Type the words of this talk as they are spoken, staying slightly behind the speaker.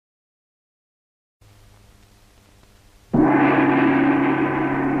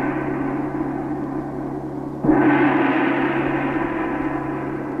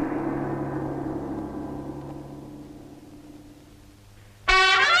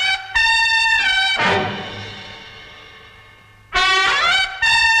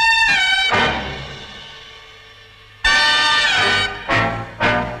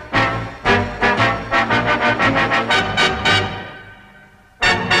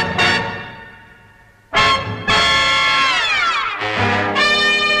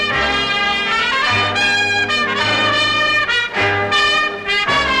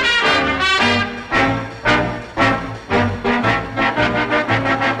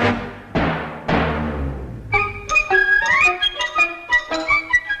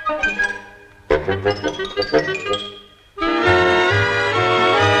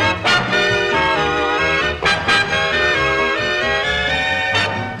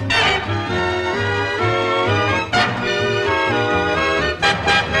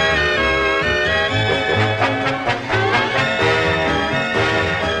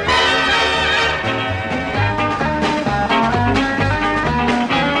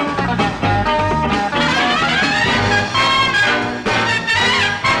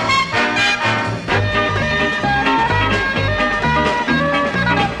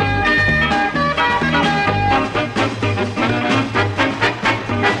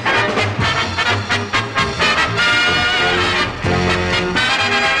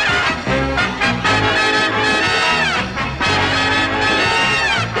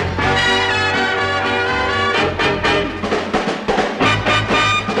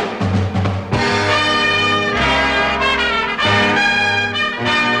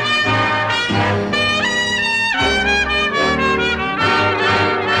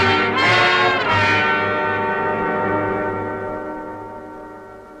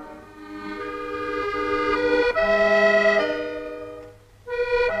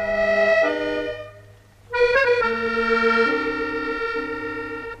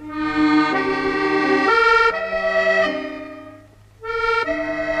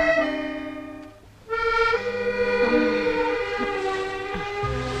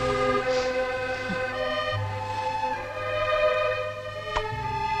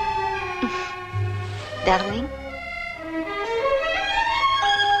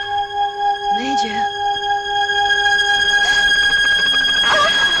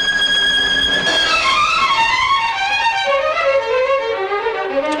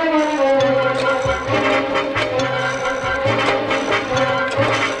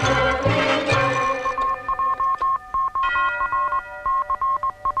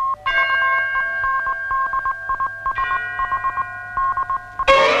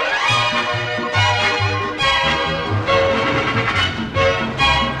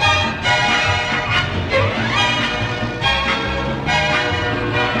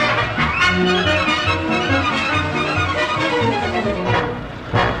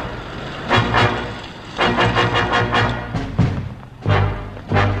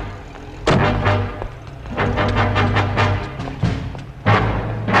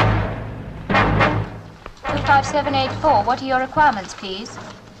4784. What are your requirements, please?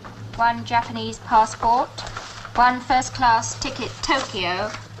 1 Japanese passport, 1 first-class ticket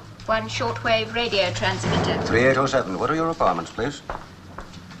Tokyo, 1 shortwave radio transmitter. 3807. What are your requirements, please?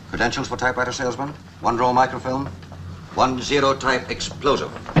 Credentials for typewriter salesman, 1 roll microfilm, 1 zero-type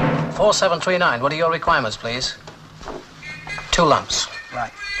explosive. 4739. What are your requirements, please? 2 lumps.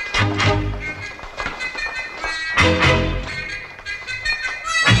 Right.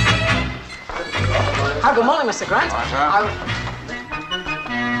 Oh, good morning, Mr. Grant. Hi, sir.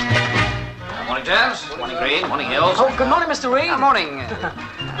 Morning, James. Morning, Green. Morning, Hills. Oh, good morning, Mr. Reed. Morning.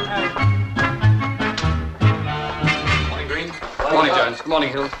 Morning, Green. Good morning, Jones. Good morning,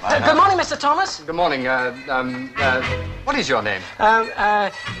 Hill. Good morning, Mr. Thomas. Good morning. What is your name? No,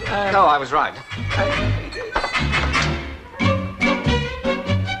 I was right.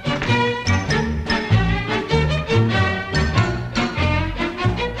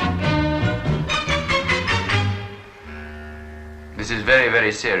 This is very,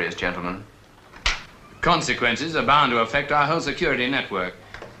 very serious, gentlemen. Consequences are bound to affect our whole security network,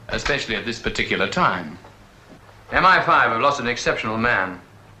 especially at this particular time. MI5 have lost an exceptional man.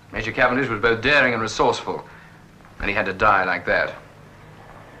 Major Cavendish was both daring and resourceful, and he had to die like that.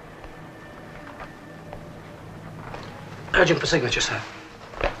 Urgent for signature, sir.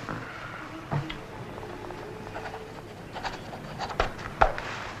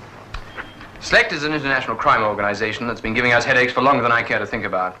 Schlecht is an international crime organization that's been giving us headaches for longer than I care to think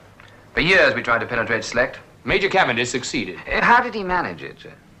about. For years, we tried to penetrate Schlecht. Major Cavendish succeeded. How did he manage it?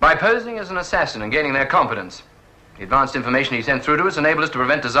 By posing as an assassin and gaining their confidence. The advanced information he sent through to us enabled us to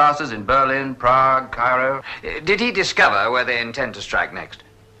prevent disasters in Berlin, Prague, Cairo. Did he discover where they intend to strike next?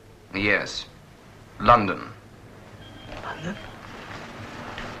 Yes. London. London?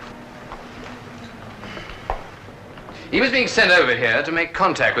 He was being sent over here to make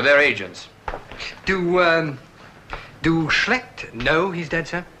contact with their agents. Do Schlecht know he's dead,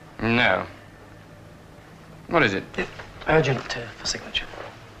 sir? No. What is it? Urgent for signature.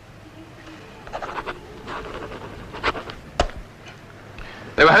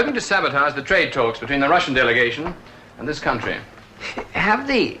 They were hoping to sabotage the trade talks between the Russian delegation and this country. Have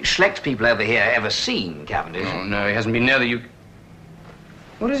the Schlecht people over here ever seen Cavendish? Oh, no, he hasn't been near the UK.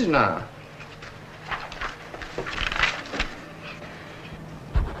 What is it now?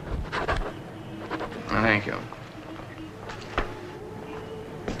 Thank you.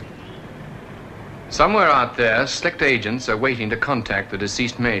 Somewhere out there, Schlecht agents are waiting to contact the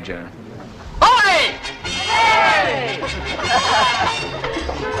deceased major. Oi! Hey!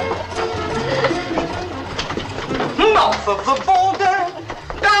 North of the border,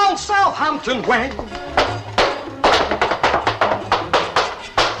 down Southampton way.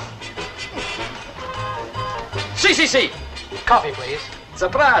 CCC. Coffee, please.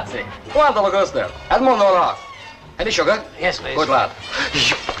 Grazie. Quanto lo costa? Al mondo off. Any sugar? Yes, please. Good lad.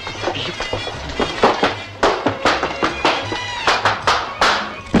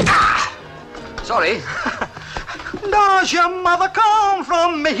 Sorry. Does your mother come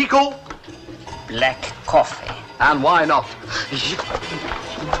from Mexico? Black coffee. And why not?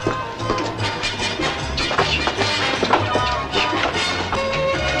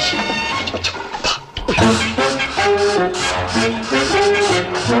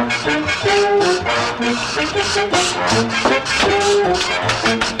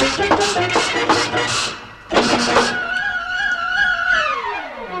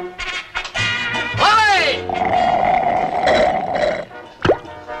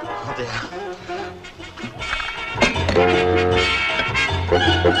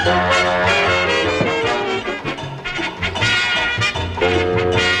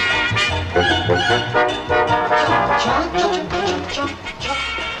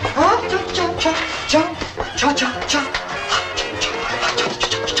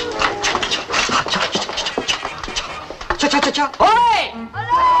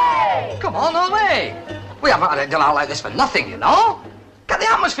 Come on, Ollie. We haven't had a dinner like this for nothing, you know. Get the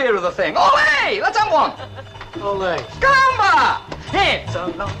atmosphere of the thing. Ollie, let's have one. Ole. Come It's a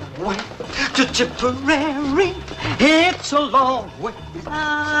long way to Tipperary. It's a long way.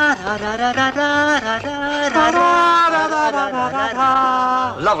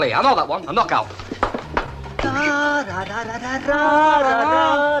 Lovely, I know that one. A knockout.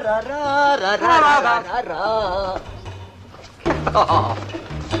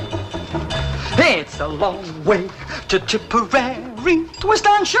 It's a long way to Tipperary. Twist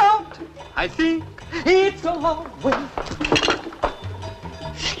and shout. I think it's a long way.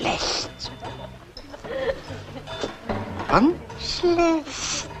 Schlecht. Pardon?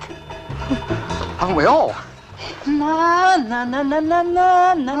 Schlecht. Haven't we all? Na na na na na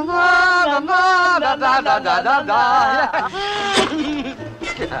na na na na na na na na.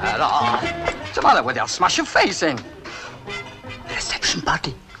 Get off. What's the matter with you? I'll smash your face in. Reception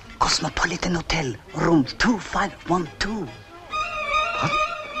party. Cosmopolitan Hotel, room 2512. What?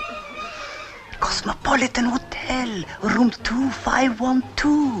 Cosmopolitan Hotel, room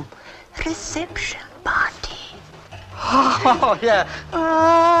 2512. Reception party. Oh, yeah.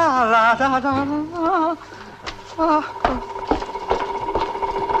 La, da, da, da.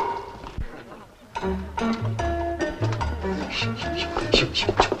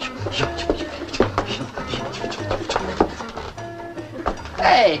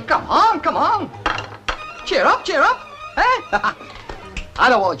 Hey, come on, come on. Cheer up, eh? I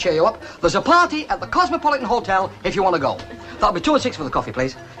don't want to cheer you up. There's a party at the Cosmopolitan Hotel if you want to go. That'll be 2 and 6 for the coffee,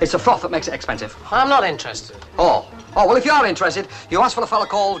 please. It's the froth that makes it expensive. I'm not interested. Oh, well, if you are interested, you ask for a fella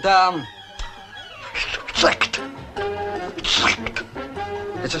called, Schlecht.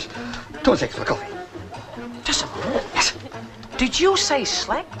 It's just 2 and 6 for the coffee. Just a moment. Yes. Did you say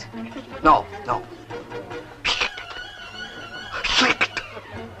Schlecht? No. Schlecht.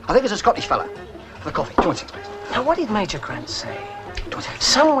 I think it's a Scottish fella. For the coffee, 2 and 6, please. Now, what did Major Grant say? 2 and 6.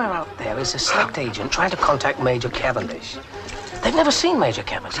 Somewhere out there is a select agent trying to contact Major Cavendish. They've never seen Major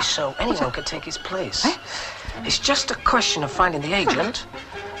Cavendish, so anyone could take his place. Eh? It's just a question of finding the agent,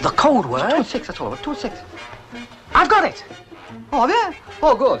 the code 2 word. and 6, that's all. 2 and 6. I've got it. Oh, yeah?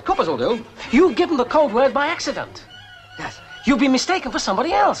 Oh, good. Coppers will do. You give him the code word by accident. Yes. You'll be mistaken for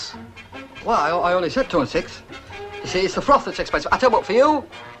somebody else. Well, I only said 2 and 6. You see, it's the froth that's expensive. I tell you what, for you,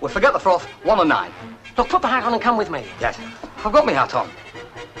 we'll forget the froth, 1 and 9. Look, put the hat on and come with me. Yes. I've got my hat on.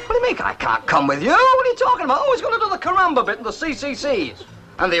 What do you mean I can't come with you? What are you talking about? Oh, he's going to do the caramba bit in the CCCs.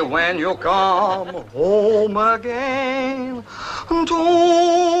 And the when you come home again to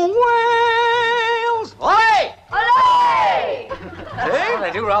Wales. Oi! Olé! See?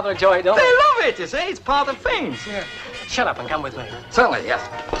 They do rather enjoy it, don't They they? love it, you see. It's part of things. Yeah. Shut up and come with me. Certainly, yes.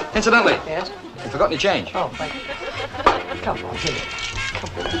 Incidentally, Yes? you forgot your change. Oh, thank you. Come on,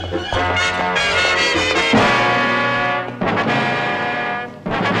 here.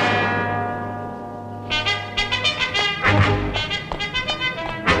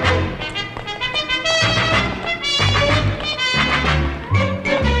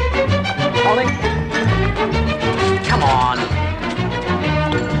 Ollie? Come on.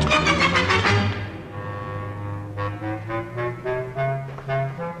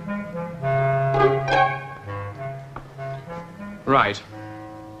 Right.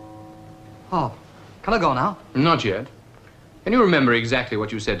 Oh, can I go now? Not yet. Can you remember exactly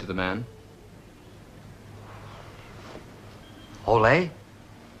what you said to the man? Ole?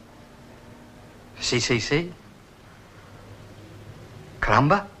 CCC?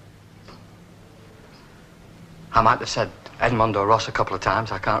 Caramba? I might have said Edmondo Ross a couple of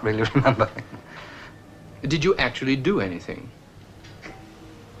times. I can't really remember. Did you actually do anything?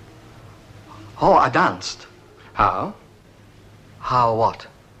 Oh, I danced. How? How what?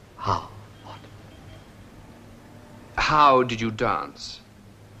 How what? How did you dance?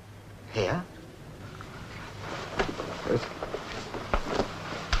 Here?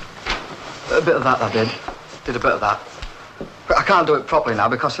 A bit of that I did. Did a bit of that. But I can't do it properly now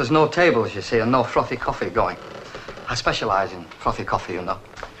because there's no tables, you see, and no frothy coffee going. I specialise in frothy coffee, you know.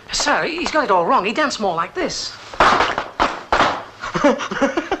 Sir, he's got it all wrong. He danced more like this.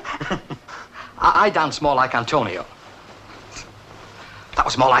 I dance more like Antonio. That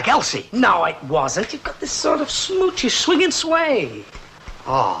was more like Elsie. No, it wasn't. You've got this sort of smoochy swing and sway.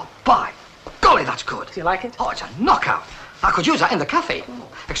 Oh, by golly, that's good. Do you like it? Oh, it's a knockout. I could use that in the cafe.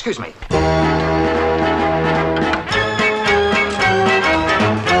 Excuse me.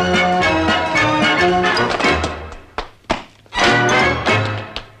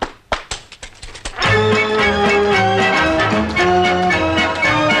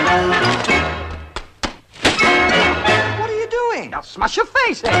 What are you doing? I'll smash your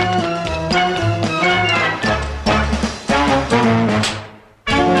face in.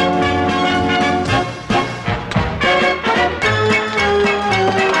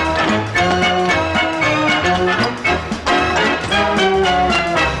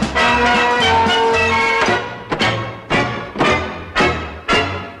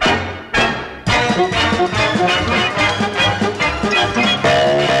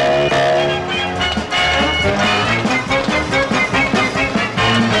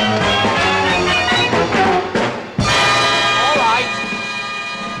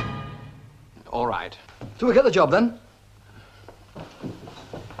 Do we get the job, then?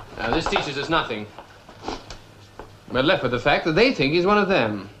 This teaches us nothing. We're left with the fact that they think he's one of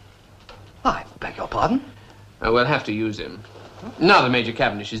them. I beg your pardon? We'll have to use him. Now that Major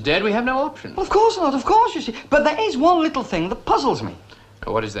Cavendish is dead, we have no option. Well, of course not, of course, you see. But there is one little thing that puzzles me.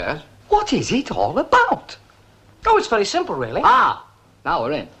 What is that? What is it all about? Oh, it's very simple, really. Ah, now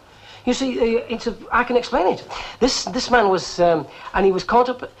we're in. You see, I can explain it. This man was, and he was caught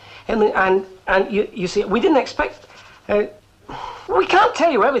up, and you see, we didn't expect. We can't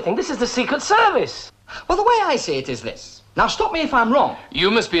tell you everything. This is the Secret Service. Well, the way I see it is this. Now, stop me if I'm wrong.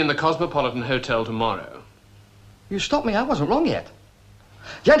 You must be in the Cosmopolitan Hotel tomorrow. You stopped me. I wasn't wrong yet.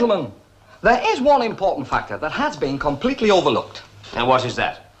 Gentlemen, there is one important factor that has been completely overlooked. And what is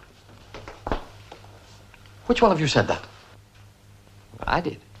that? Which one of you said that? I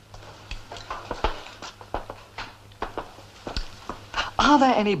did. Are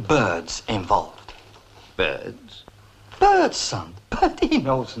there any birds involved? Birds? Birds, son. He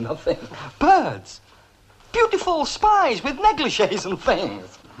knows nothing. Birds. Beautiful spies with negligees and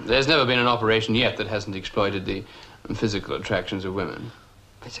things. There's never been an operation yet that hasn't exploited the physical attractions of women.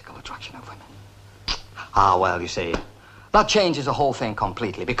 Physical attraction of women? Ah, well, you see, that changes the whole thing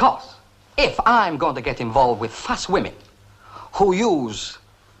completely, because if I'm going to get involved with fast women who use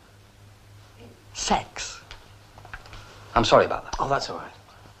sex, I'm sorry about that. Oh, that's all right.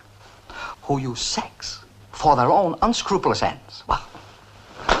 Who use sex for their own unscrupulous ends, well,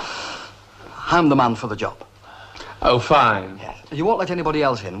 I'm the man for the job. Oh, fine. Yes. You won't let anybody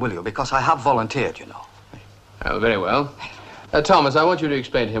else in, will you? Because I have volunteered, you know. Oh, very well. Thomas, I want you to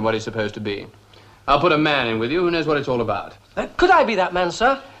explain to him what he's supposed to be. I'll put a man in with you who knows what it's all about. Could I be that man,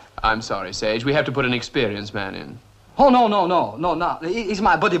 sir? I'm sorry, Sage. We have to put an experienced man in. Oh, no. He's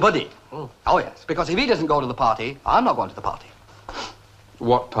my buddy. Oh, yes. Because if he doesn't go to the party, I'm not going to the party.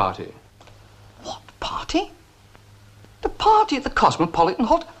 What party? What party? The party at the Cosmopolitan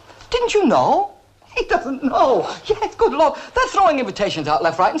Hotel. Didn't you know? He doesn't know. Yes, good Lord. They're throwing invitations out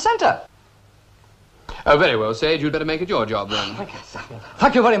left, right, and centre. Oh, very well, Sage. You'd better make it your job, then.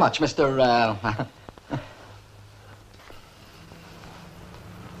 Thank you very much, Mr.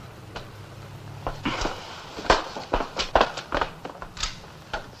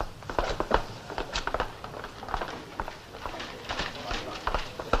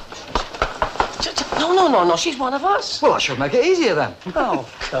 No, she's one of us. Well, I should make it easier, then. Oh,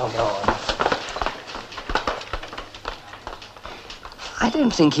 come on. I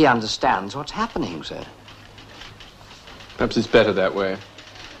don't think he understands what's happening, sir. Perhaps it's better that way.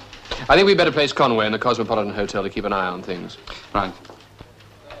 I think we'd better place Conway in the Cosmopolitan Hotel to keep an eye on things. Right.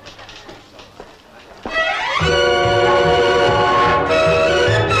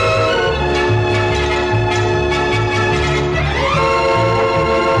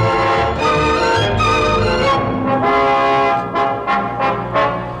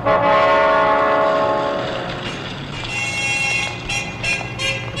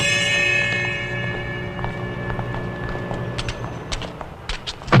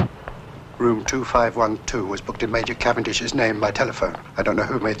 Room 2512 was booked in Major Cavendish's name by telephone. I don't know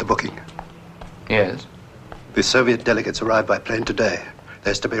who made the booking. Yes? The Soviet delegates arrived by plane today.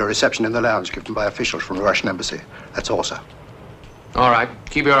 There's to be a reception in the lounge given by officials from the Russian embassy. That's all, sir. All right.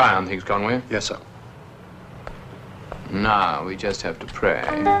 Keep your eye on things, Conway. Yes, sir. Now, we just have to pray.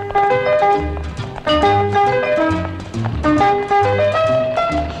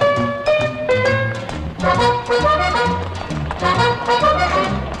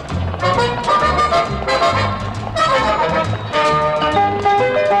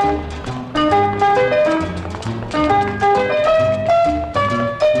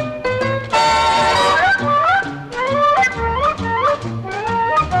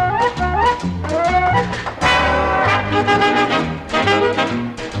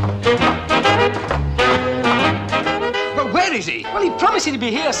 But where is he? Well, he promised he'd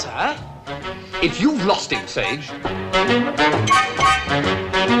be here, sir. If you've lost him, Sage.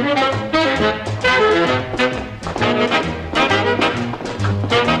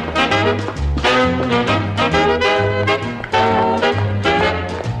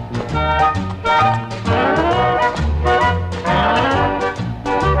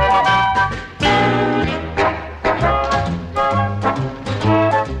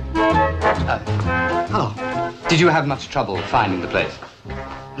 Hello. Did you have much trouble finding the place?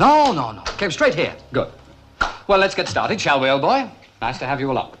 No. Came straight here. Good. Well, let's get started, shall we, old boy? Nice to have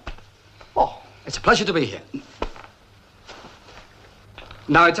you along. Oh, it's a pleasure to be here.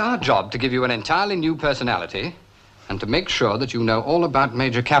 Now, it's our job to give you an entirely new personality and to make sure that you know all about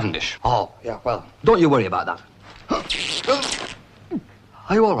Major Cavendish. Oh, yeah, well, don't you worry about that.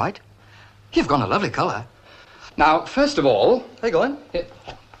 Are you all right? You've got a lovely colour. Now, first of all... How you going?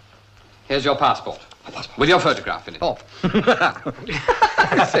 Here's your passport. With your photograph in it. Oh.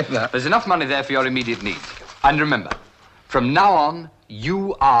 There's enough money there for your immediate needs. And remember, from now on,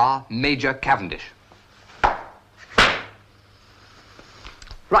 you are Major Cavendish.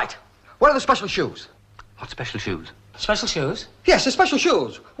 Right. Where are the special shoes? What special shoes? Special shoes? Yes, the special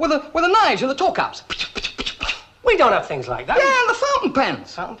shoes. With the knives and the toe caps. We don't have things like that. Yeah, and the fountain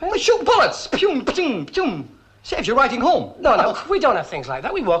pens. Fountain pens? They shoot bullets. Pum, pum, pum. Saves you writing home. No, we don't have things like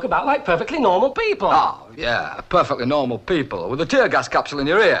that. We walk about like perfectly normal people. Oh, yeah, perfectly normal people with a tear gas capsule in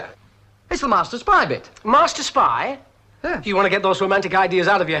your ear. It's the master spy bit. Master Spy? Yeah. You want to get those romantic ideas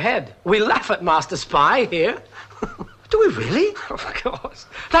out of your head. We laugh at Master Spy here. Do we really? Of course.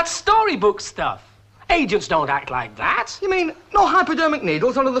 That's storybook stuff. Agents don't act like that. You mean no hypodermic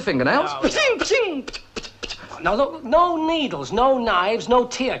needles under the fingernails? No. No needles, no knives, no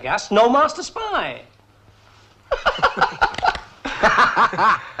tear gas, no Master Spy.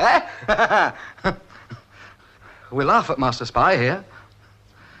 We laugh at Master Spy here.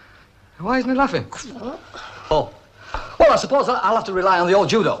 Why isn't he laughing? Oh. Well, I suppose I'll have to rely on the old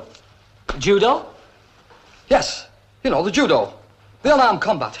judo. Judo? Yes. You know, the judo. The unarmed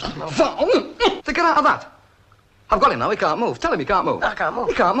combat. To get out of that. I've got him now. He can't move. Tell him he can't move. I can't move.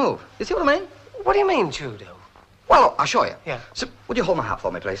 He can't move. You see what I mean? What do you mean, judo? Well, I'll show you. Yeah. So, would you hold my hat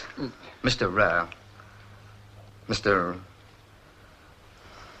for me, please? Mr.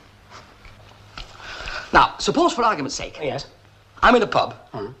 Now, suppose for argument's sake. Yes. I'm in a pub,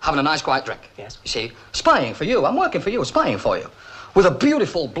 having a nice quiet drink. Yes. You see, spying for you. I'm working for you, spying for you. With a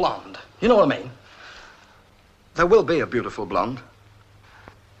beautiful blonde. You know what I mean? There will be a beautiful blonde.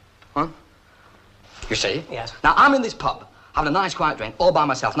 Huh? You see? Yes. Now, I'm in this pub, having a nice quiet drink, all by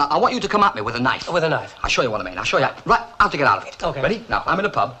myself. Now, I want you to come at me with a knife. With a knife? I'll show you what I mean. I'll show you. Right, I have to get out of it. Okay. Ready? Now, I'm in a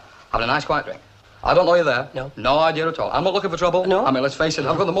pub, having a nice quiet drink. I don't know you're there. No. No idea at all. I'm not looking for trouble. No. I mean, let's face it,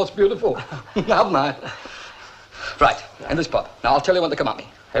 I've got the most beautiful. Haven't I? Right, in this pub. Now, I'll tell you when to come at me.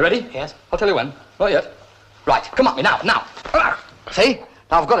 Are you ready? Yes. I'll tell you when. Not yet. Right, come at me now. See?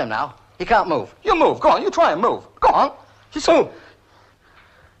 Now, I've got him now. He can't move. You move. Go on, you try and move. Go on. Just move.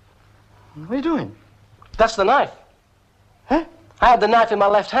 What are you doing? That's the knife. Huh? I had the knife in my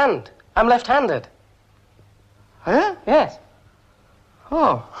left hand. I'm left-handed. Huh? Yes.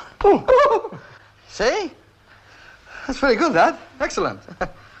 Oh. See? That's very good, that. Excellent.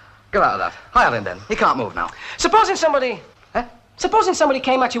 Get out of that. I have him then. He can't move now. Supposing somebody... Huh? Supposing somebody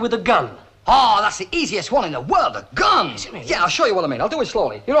came at you with a gun. Oh, that's the easiest one in the world, a gun. Really? Yeah, I'll show you what I mean. I'll do it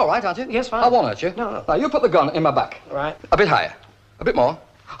slowly. You're all right, aren't you? Yes, fine. I won't hurt you. No. Now, you put the gun in my back. Right. A bit higher. A bit more.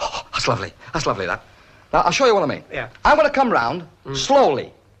 Oh, that's lovely. That's lovely, that. Now, I'll show you what I mean. Yeah. I'm going to come round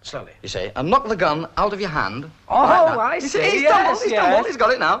slowly, Slowly. you see, and knock the gun out of your hand. Oh, right now. I You see. He's Yes, stumbled, he's stumbled. yes. He's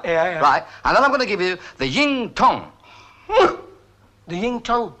got it now. Yeah. Right, and then I'm going to give you the ying tong. The ying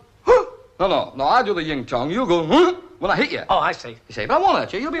tong. No, I do the ying tong. You go when I hit you. Oh, I see. You see, but I won't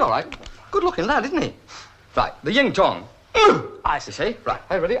hurt you. You'll be all right. Good-looking lad, isn't he? Right, the ying tong. I see. You see? Right,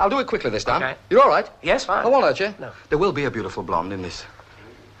 hey, ready? I'll do it quickly this time. Okay. You're all right? Yes, fine. I won't hurt you. No. There will be a beautiful blonde in this.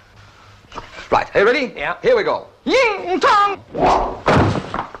 Right, hey, ready? Yeah. Here we go. Ying tong!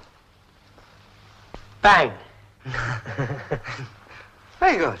 Bang.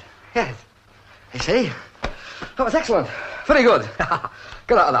 Very good. Yes. You see? That was excellent. Very good.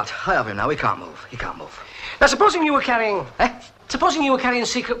 Get out of that. I have him now. He can't move. He can't move. Now, supposing you were carrying... Eh? Supposing you were carrying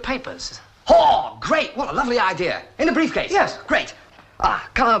secret papers. Oh, great. What a lovely idea. In a briefcase? Yes. Great.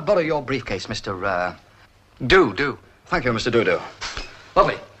 Can I borrow your briefcase, Mr. Do? Thank you, Mr. Do.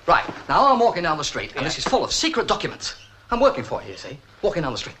 Lovely. Right. Now I'm walking down the street, and this is full of secret documents. I'm working for you, see? Walking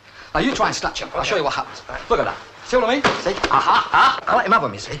down the street. Now you try and snatch him. I'll show you what happens. Look at that. See what I mean? See? I'll let him have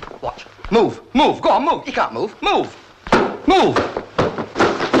him, you see? Watch. Move. Go on, move. He can't move. Move.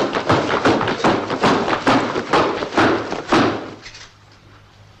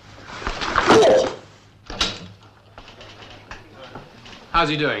 How's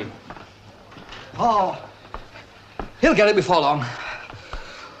he doing? Oh, he'll get it before long.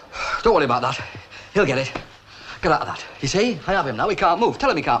 Don't worry about that. He'll get it. Get out of that. You see? I have him now. He can't move. Tell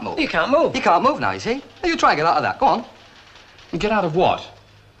him he can't move. You can't move. He can't move now, you see? Now you try and get out of that. Go on. Get out of what?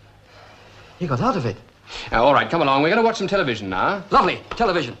 He got out of it. All right, come along. We're going to watch some television now. Lovely.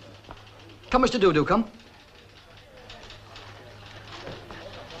 Television. Come, Mr. Do, come.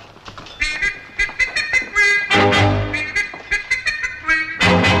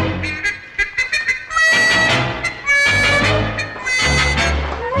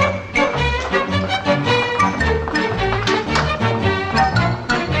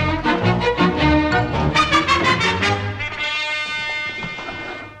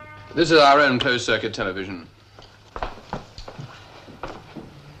 This is our own closed-circuit television.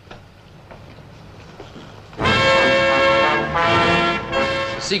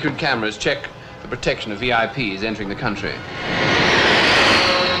 Secret cameras check for protection of VIPs entering the country.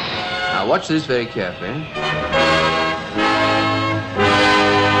 Now watch this very carefully.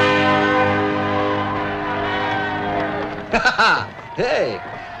 Hey,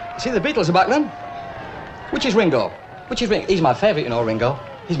 see the Beatles are back then? Which is Ringo? Which is Ringo? He's my favourite, you know, Ringo.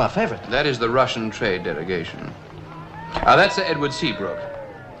 He's my favourite. That is the Russian trade delegation. That's Sir Edward Seabrook.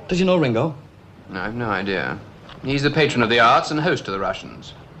 Does he know Ringo? No, I've no idea. He's the patron of the arts and host to the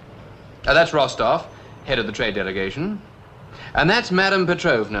Russians. That's Rostov, head of the trade delegation. And that's Madame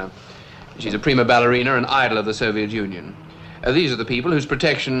Petrovna. She's a prima ballerina and idol of the Soviet Union. These are the people whose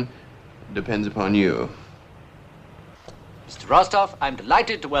protection depends upon you. Mr. Rostov, I'm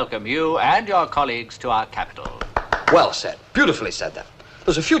delighted to welcome you and your colleagues to our capital. Well said. Beautifully said that.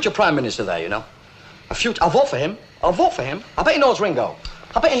 There's a future Prime Minister there, you know. I'll vote for him. I'll vote for him. I bet he knows Ringo.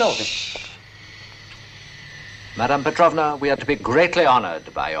 I bet he knows him. Madame Petrovna, we are to be greatly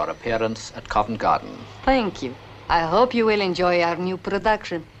honored by your appearance at Covent Garden. Thank you. I hope you will enjoy our new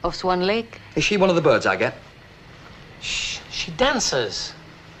production of Swan Lake. Is she one of the birds I get? Shh, she dances.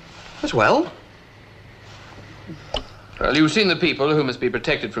 As well? Well, you've seen the people who must be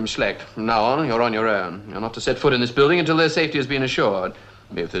protected from Schlecht. From now on, you're on your own. You're not to set foot in this building until their safety has been assured.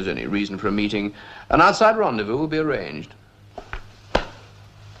 If there's any reason for a meeting, an outside rendezvous will be arranged.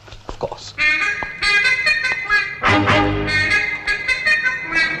 Of course.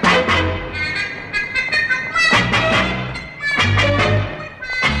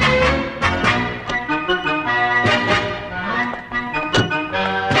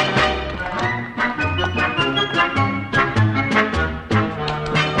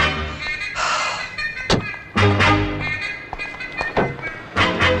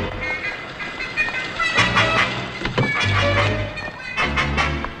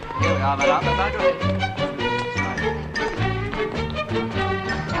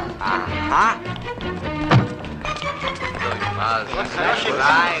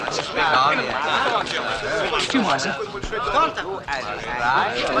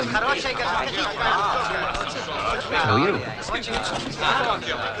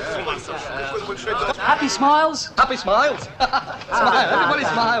 Happy smiles? Happy smiles. Smile. Everybody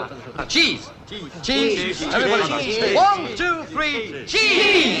smile. Cheese. Cheese. Everybody cheese. 1, 2, 3.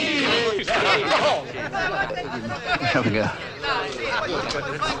 Cheese. There we go.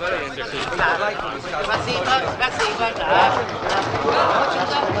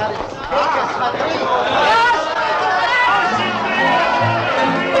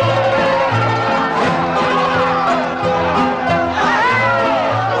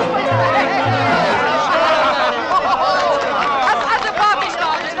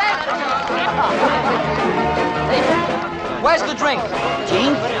 Where's the drink?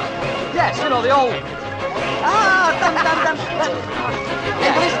 Gin? Yes, you know, the old...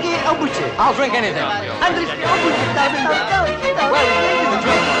 Whiskey or butcher? I'll drink anything. Where is the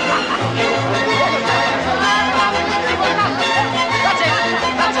drink? That's it.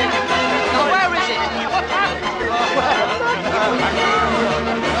 That's it. Now, where is it?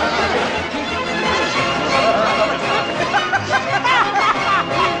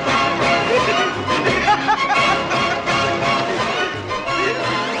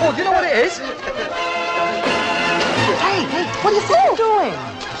 Oh, do you know what it is? Hey, what do you think you're doing?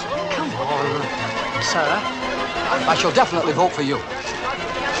 Come on, sir. I shall definitely vote for you.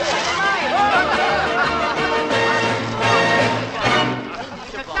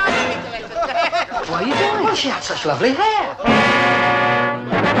 What are you doing? Well, she had such lovely hair.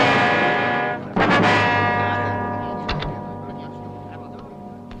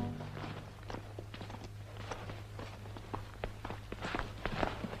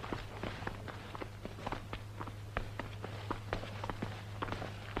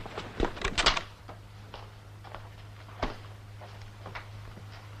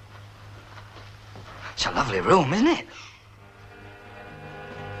 It's a lovely room, isn't it?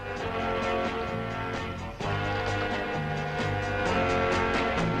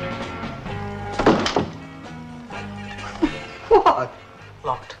 What?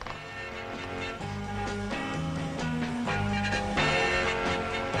 Locked.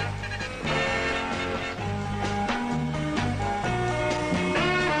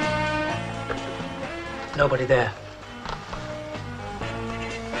 Nobody there.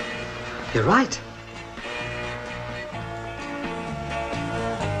 You're right.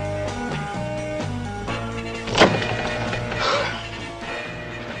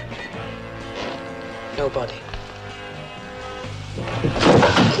 Nobody.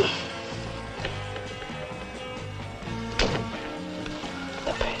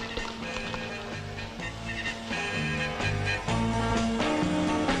 The bed.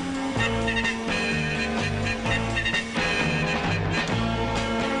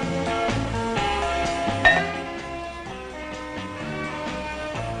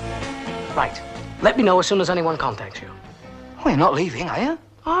 Right. Let me know as soon as anyone contacts you. Oh, you're not leaving, are you?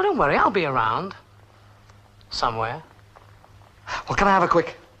 Oh, don't worry. I'll be around. Somewhere. Well, can I have a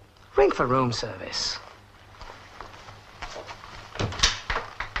quick... Ring for room service.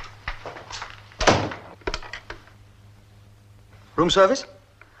 Room service?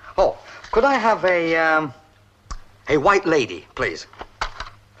 Oh, could I have a white lady, please?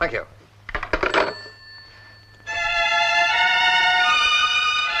 Thank you.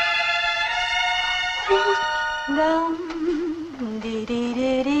 Dum dee dee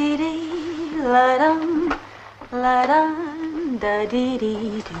dee dee dee la dum la dum da dee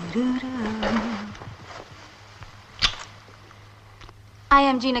dee doo doo doo. I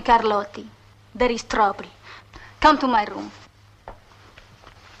am Gina Carlotti. There is trouble. Come to my room.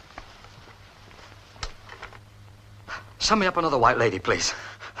 Send me up another white lady, please.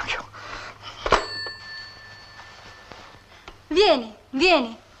 Thank you. Vieni,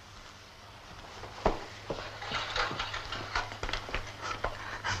 vieni.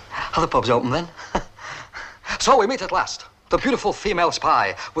 Are the pubs open then? So we meet at last. The beautiful female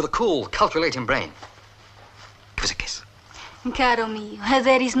spy with a cool, calculating brain. Give us a kiss. Caro mio,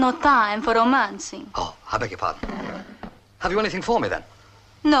 there is no time for romancing. Oh, I beg your pardon. Have you anything for me then?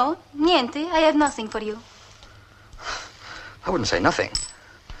 No, niente. I have nothing for you. I wouldn't say nothing.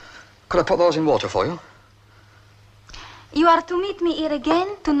 Could I put those in water for you? You are to meet me here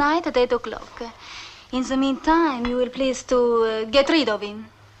again tonight at 8 o'clock. In the meantime, you will please to get rid of him.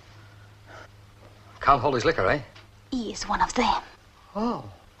 Can't hold his liquor, eh? He is one of them. Oh,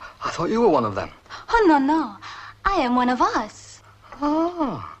 I thought you were one of them. Oh, no, no. I am one of us.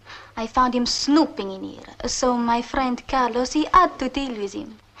 Oh. I found him snooping in here, so my friend Carlos, he had to deal with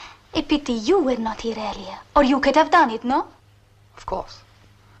him. A pity you were not here earlier, or you could have done it, no? Of course.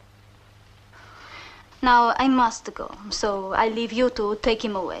 Now, I must go, so I leave you to take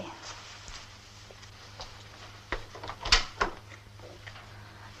him away.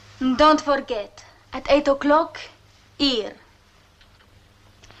 Don't forget, at 8 o'clock, here.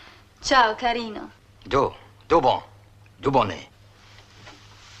 Ciao, carino. Du bonnet.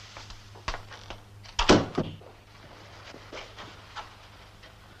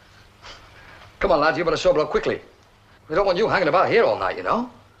 Come on, lads, you better sober up quickly. We don't want you hanging about here all night, you know.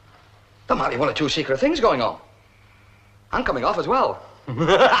 There might be one or two secret things going on. I'm coming off as well.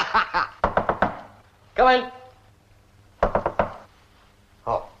 Come in.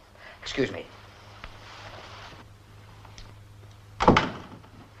 Oh, excuse me.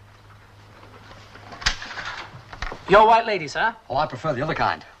 Your white lady, sir? Oh, I prefer the other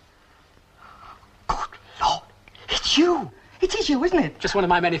kind. Good Lord. It's you. It is you, isn't it? Just one of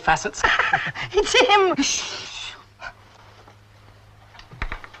my many facets. It's him.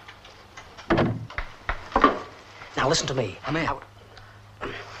 Now, listen to me. I'm in.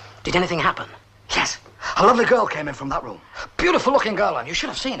 Did anything happen? Yes. A lovely girl came in from that room. Beautiful looking girl, and you should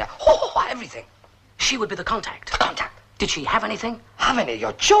have seen her. Oh, everything. She would be the contact. Contact. Did she have anything? Have any?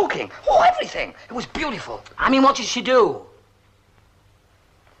 You're joking. Oh, everything. It was beautiful. I mean, what did she do?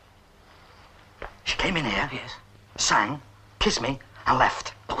 She came in here. Yes. Sang, kissed me, and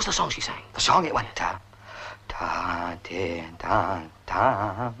left. What was the song she sang? The song, it went, da, dee, da,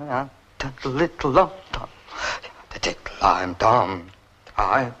 da, da, little lump, da, the tickle, I'm dumb,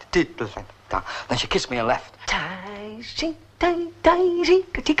 I did, da. Then she kissed me and left. No.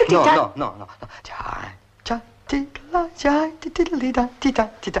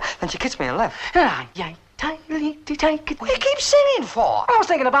 Then she kissed me and left. What do you keep singing for? I was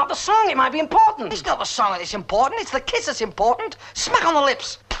thinking about the song. It might be important. It's not the song that's important. It's the kiss that's important. Smack on the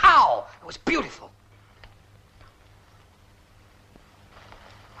lips. Pow! It was beautiful.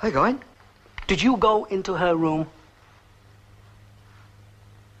 Where are you going? Did you go into her room?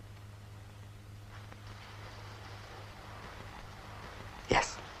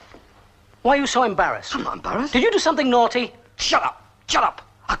 Yes. Why are you so embarrassed? I'm not embarrassed. Did you do something naughty? Shut up. Shut up.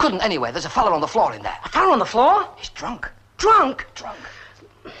 I couldn't anyway. There's a fella on the floor in there. A fella on the floor? He's drunk. Drunk? Drunk.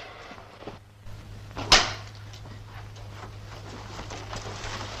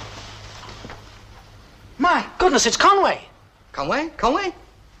 My goodness, it's Conway. Conway? Conway?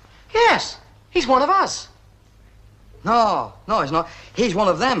 Yes, he's one of us. No, he's not. He's one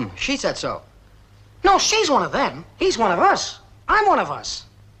of them. She said so. No, she's one of them. He's one of us. I'm one of us.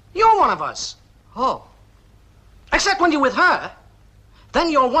 You're one of us. Oh. Except when you're with her, then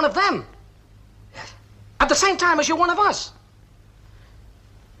you're one of them. Yes. At the same time as you're one of us.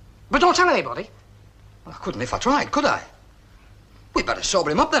 But don't tell anybody. Well, I couldn't if I tried, could I? We'd better sober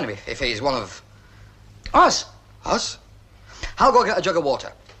him up then if he's one of... Us? Us? I'll go get a jug of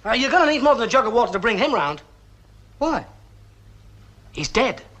water. You're going to need more than a jug of water to bring him round. Why? He's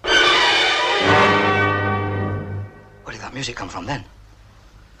dead. Where did that music come from then?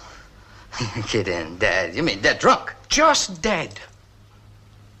 Kidding, dead. You mean dead drunk? Just dead.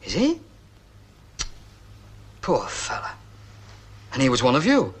 Is he? Poor fella. And he was one of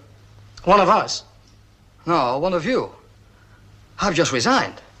you? One of us? No, one of you. I've just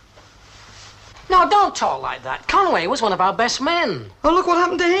resigned. No, don't talk like that. Conway was one of our best men. Oh, look what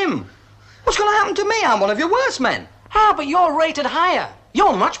happened to him. What's going to happen to me? I'm one of your worst men. Ah, but you're rated higher.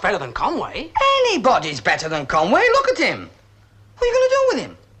 You're much better than Conway. Anybody's better than Conway. Look at him. What are you going to do with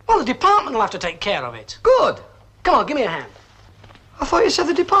him? Well, the department will have to take care of it. Good. Come on, give me a hand. I thought you said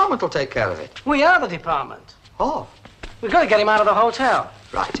the department will take care of it. We are the department. Oh. We've got to get him out of the hotel.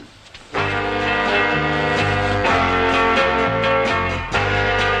 Right.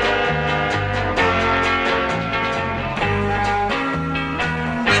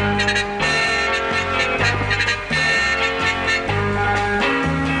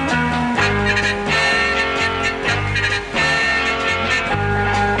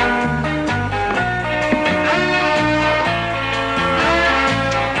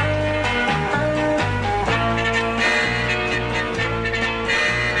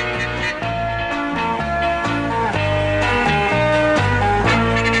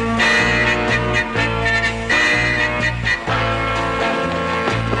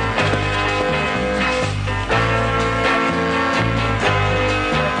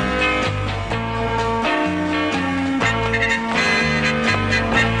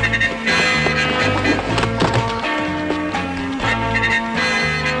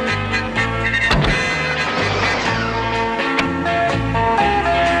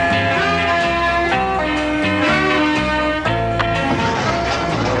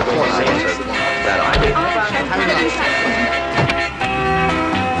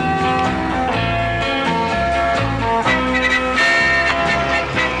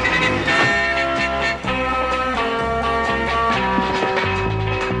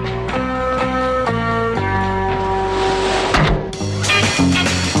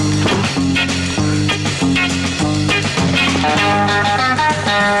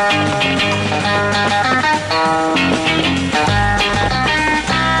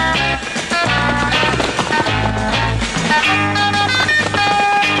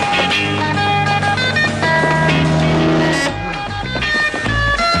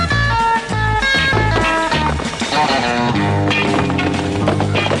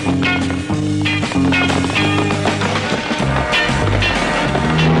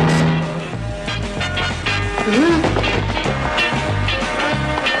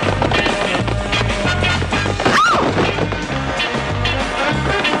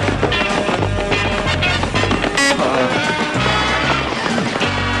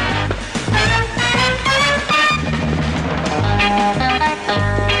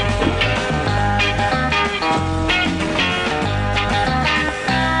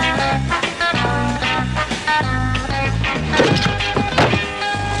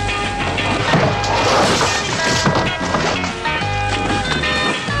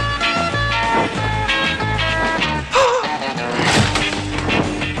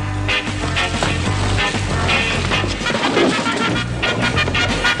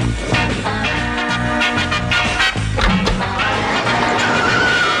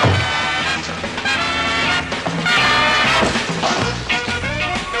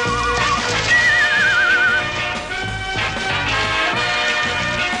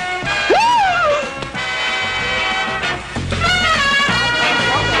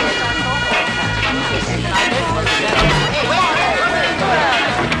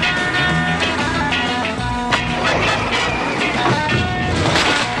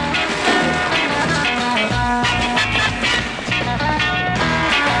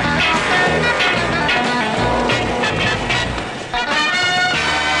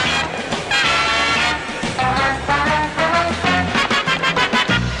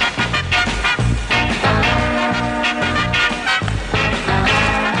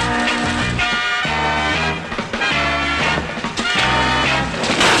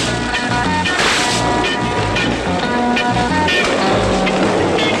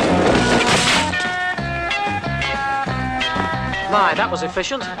 My, that was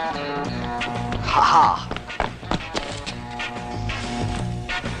efficient. Ha-ha.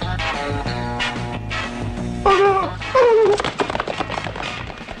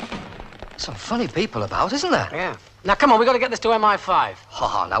 Some funny people about, isn't there? Yeah. Now, come on, we've got to get this to MI5.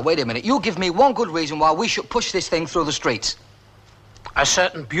 Ha-ha, now, wait a minute. You give me one good reason why we should push this thing through the streets. A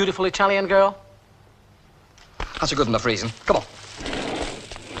certain beautiful Italian girl? That's a good enough reason. Come on.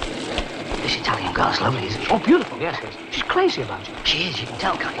 This Italian girl's lovely, isn't she? Oh, beautiful, yes, yes. She's crazy about you. She is, you can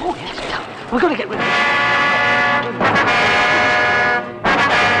tell, can't you? Oh, yes, tell. We've got to get rid of this.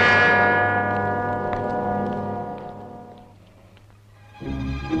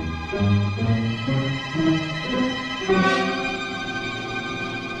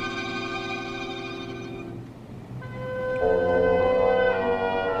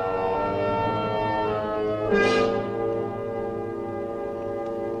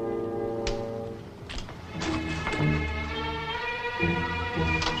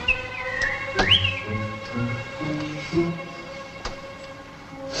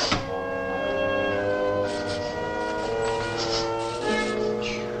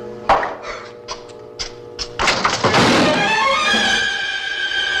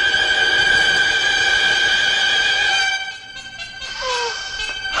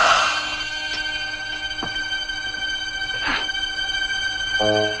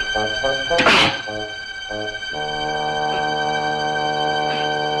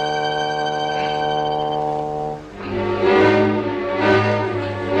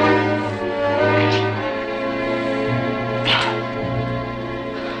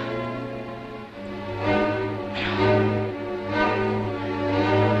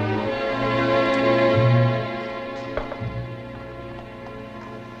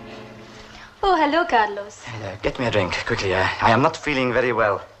 Oh, hello, Carlos. Get me a drink, quickly. I am not feeling very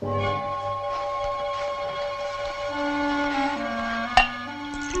well.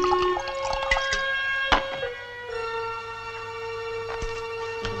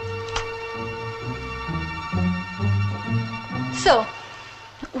 So,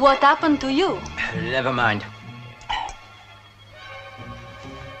 what happened to you? Never mind.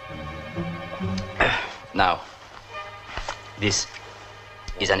 Now, this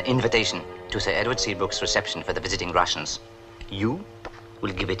is an invitation to Sir Edward Seabrook's reception for the visiting Russians. You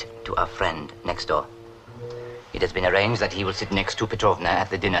will give it to a friend next door. It has been arranged that he will sit next to Petrovna at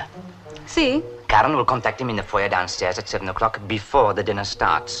the dinner. See? Karen will contact him in the foyer downstairs at 7 o'clock before the dinner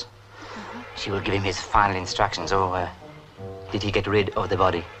starts. She will give him his final instructions. Oh, did he get rid of the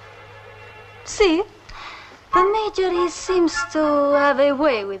body? See? The Major, he seems to have a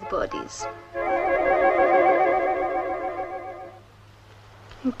way with bodies.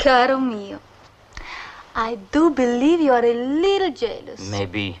 Caro mio, I do believe you are a little jealous.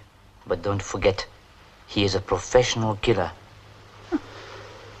 Maybe, but don't forget, he is a professional killer.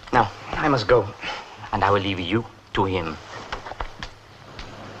 Now, I must go, and I will leave you to him.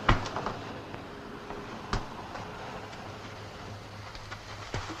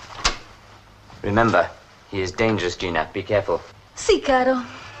 Remember, he is dangerous, Gina. Be careful. Si, caro,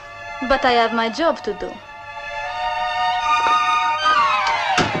 but I have my job to do.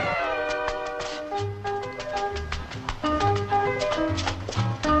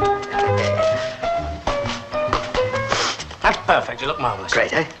 That's perfect. You look marvelous.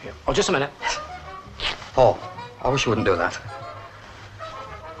 Great, eh? Yeah. Oh, just a minute. Paul, I wish you wouldn't do that.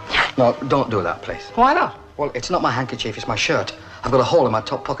 No, don't do that, please. Why not? Well, it's not my handkerchief, it's my shirt. I've got a hole in my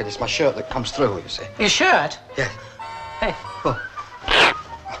top pocket. It's my shirt that comes through, you see. Your shirt? Yeah. Hey. Well,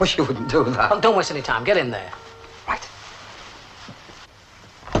 I wish you wouldn't do that. Oh, don't waste any time. Get in there. Right.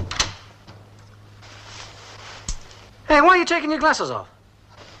 Hey, why are you taking your glasses off?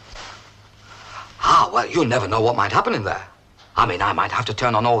 Ah, well, you never know what might happen in there. I mean, I might have to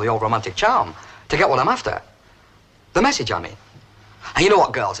turn on all the old romantic charm to get what I'm after. The message, I mean. And you know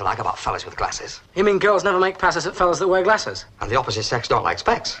what girls are like about fellas with glasses. You mean girls never make passes at fellas that wear glasses? And the opposite sex don't like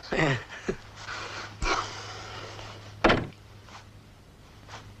specs. Yeah.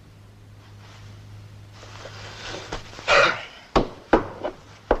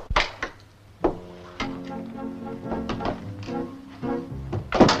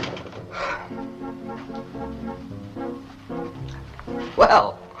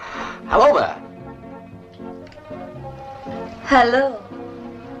 Well, hello there. Hello.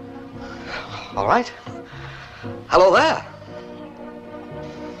 All right. Hello there.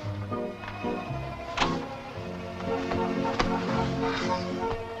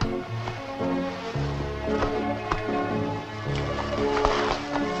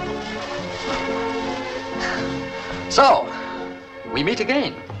 So, we meet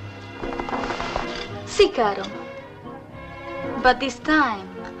again. Si, caro. But this time,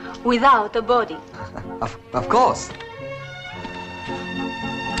 without a body. Of course.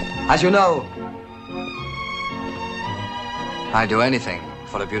 As you know, I'd do anything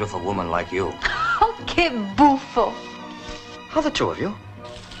for a beautiful woman like you. Oh, che buffo. How the two of you?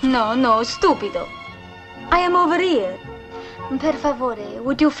 No, no, stupido. I am over here. Per favore,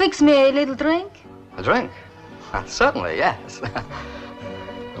 would you fix me a little drink? A drink? Certainly, yes.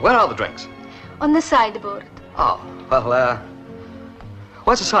 Where are the drinks? On the sideboard. Oh, well,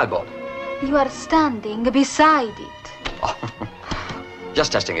 where's the sideboard? You are standing beside it. Oh,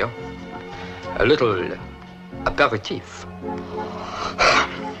 just testing you. A little aperitif.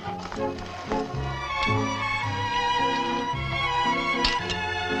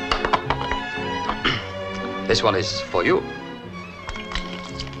 This one is for you.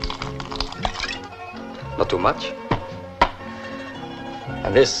 Not too much.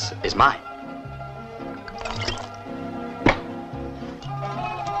 And this is mine.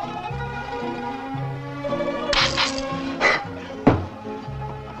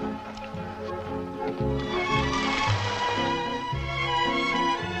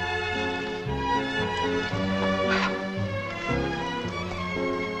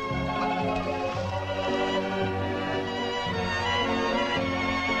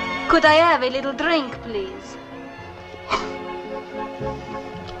 Could I have a little drink, please?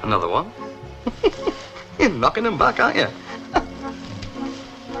 Another one? You're knocking them back, aren't you?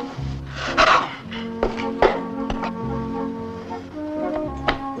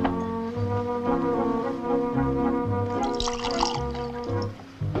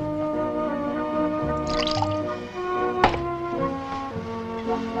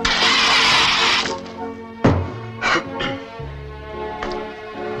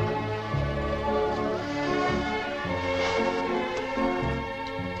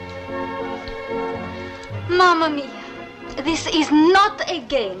 Mamma mia, this is not a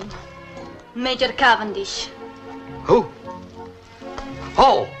game. Major Cavendish. Who?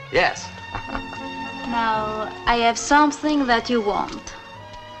 Oh, yes. Now, I have something that you want.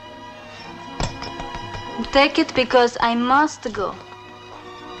 Take it because I must go.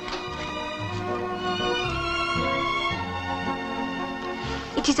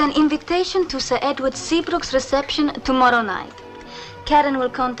 It is an invitation to Sir Edward Seabrook's reception tomorrow night. Karen will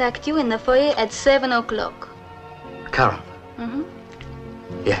contact you in the foyer at 7 o'clock. Karen? Mm-hmm.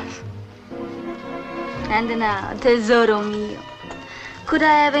 Yes. And now, tesoro mio, could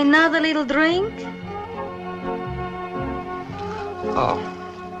I have another little drink? Oh.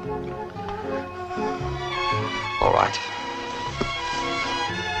 All right.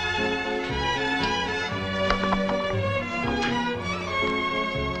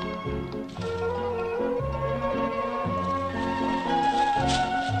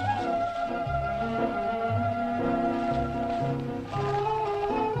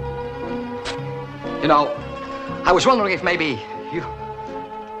 You know, I was wondering if maybe you...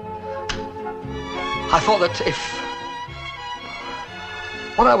 I thought that if...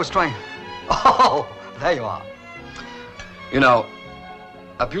 What I was trying... Oh, there you are. You know,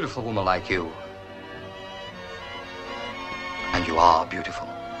 a beautiful woman like you... And you are beautiful.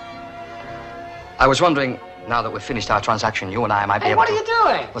 I was wondering, now that we've finished our transaction, you and I might be able to... What are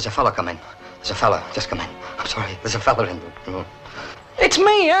you doing? There's a fella come in. There's a fella. Just come in. I'm sorry. There's a fella in. It's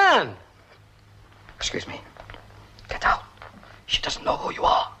me, Anne. Excuse me. Get out. She doesn't know who you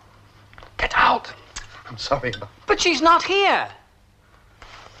are. Get out. I'm sorry. But she's not here.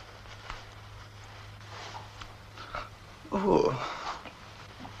 Oh.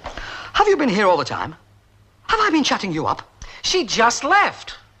 Have you been here all the time? Have I been chatting you up? She just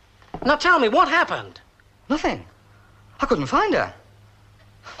left. Now tell me, what happened? Nothing. I couldn't find her.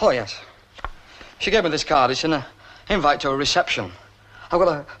 Oh, yes. She gave me this card. It's an invite to a reception. I've got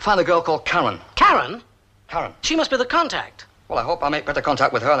to find a girl called Karen. Karen? Karen. She must be the contact. Well, I hope I make better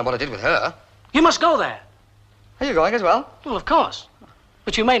contact with her than what I did with her. You must go there. Are you going as well? Well, of course.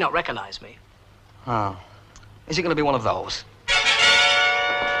 But you may not recognize me. Oh. Is it going to be one of those?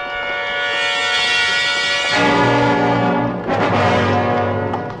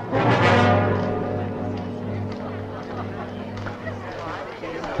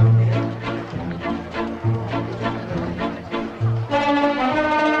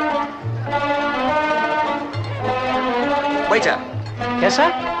 Waiter. Yes,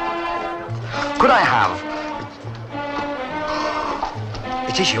 sir? Could I have...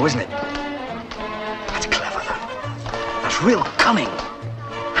 It is you, isn't it? That's clever, that. That's real cunning.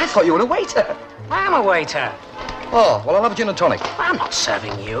 I thought you were a waiter. I am a waiter. Oh, well, I'll have a gin and tonic. I'm not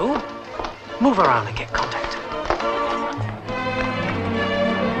serving you. Move around and get contact.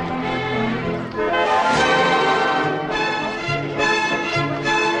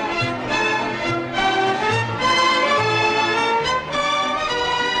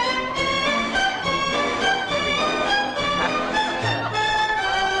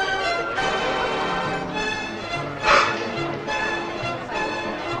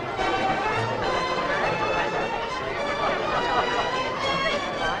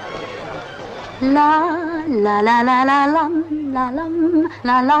 La la la la la lam, la lam,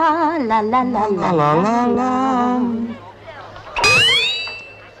 la la la la la la la la.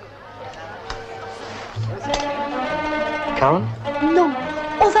 Karen? No,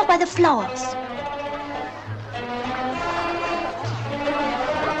 over by the flowers.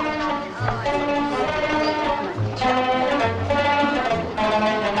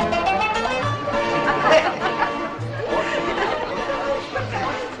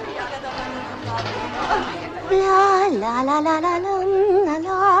 La la la la la la la la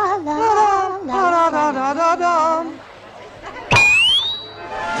la la la la.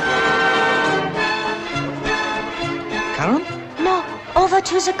 Karen? No, over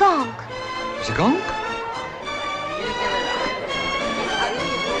to the gong. The gong?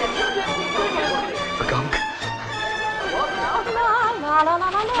 The gong.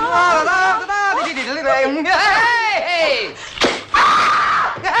 Hey!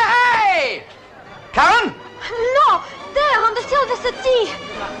 Hey! Karen? No, there on the silver settee.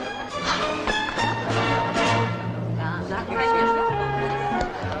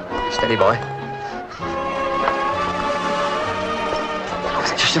 Steady, boy.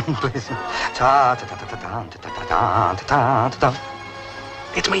 Please.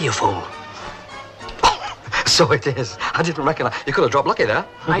 It's me, you fool. So it is. I didn't recognize. You could have dropped lucky there.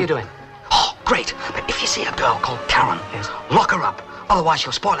 How you doing? Oh, great. But if you see a girl called Karen, lock her up. Otherwise,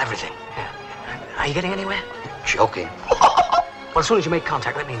 she'll spoil everything. Yeah. Are you getting anywhere? Joking. Well, as soon as you make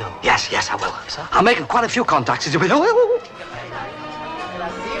contact, let me know. Yes, I will. Yes, sir? I'm making quite a few contacts. As you will.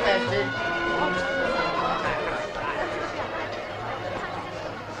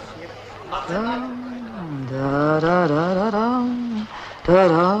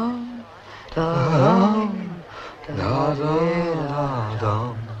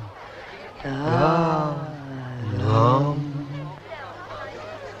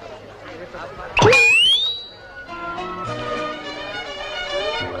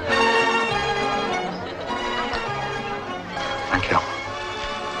 Thank you.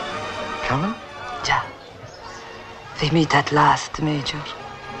 Karen? Ja. We meet at last, Major.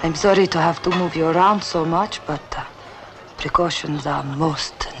 I'm sorry to have to move you around so much, but precautions are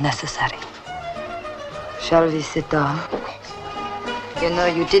most necessary. Shall we sit down? You know,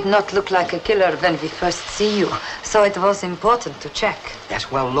 you did not look like a killer when we first see you, so it was important to check.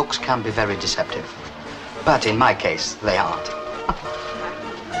 Yes, well, looks can be very deceptive. But in my case, they aren't.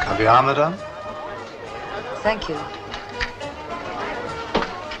 Caviar, madame? Thank you.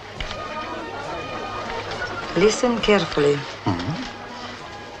 Listen carefully.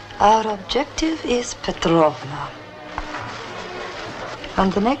 Our objective is Petrovna. On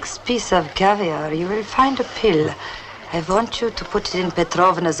the next piece of caviar, you will find a pill. I want you to put it in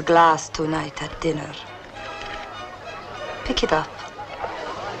Petrovna's glass tonight at dinner. Pick it up.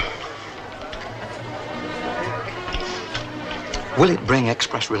 Will it bring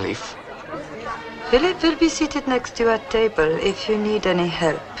express relief? Philip will be seated next to you at table if you need any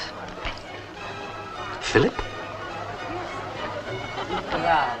help. Philip?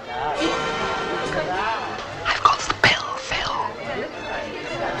 I've got the pill, Phil.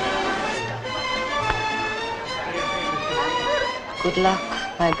 Good luck,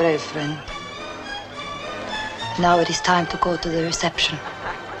 my brave friend. Now it is time to go to the reception.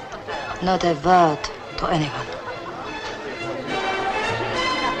 Not a word to anyone.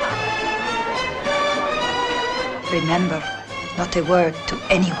 Remember, not a word to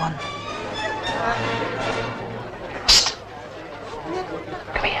anyone. Psst.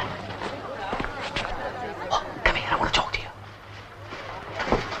 Come here. Oh, come here, I want to talk to you.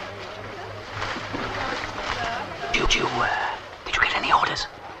 Did you get any orders?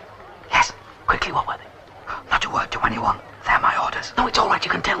 Yes. Quickly, what were they? Not a word to anyone. They're my orders. No, it's all right,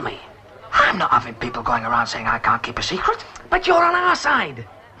 you can tell me. I'm not having people going around saying I can't keep a secret. But you're on our side.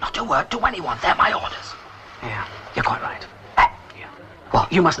 Not a word to anyone. They're my orders. Yeah, you're quite right. Yeah.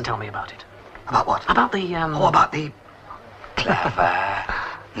 What? You mustn't tell me about it. About what? About the, Oh, about the... Clever.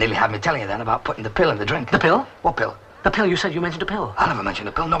 Nearly had me telling you then about putting the pill in the drink. The pill? What pill? The pill, you said you mentioned a pill. I never mentioned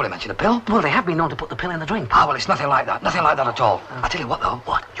a pill. Nobody mentioned a pill. Well, they have been known to put the pill in the drink. Ah, well, it's nothing like that. Nothing like that at all. I'll tell you what, though.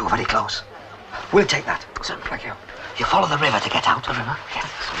 What? You were very close. We'll take that. Certainly. Thank you. You follow the river to get out. The river? Yes.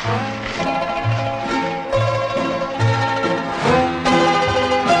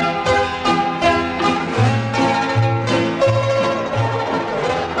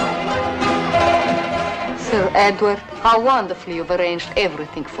 Sir Edward, how wonderfully you've arranged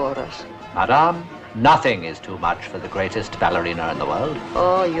everything for us. Madame, nothing is too much for the greatest ballerina in the world.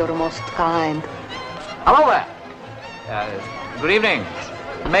 Oh, you're most kind. Hello there. Good evening.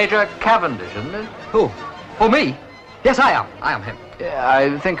 Major Cavendish, isn't it? Who? Oh, me? Yes, I am. I am him.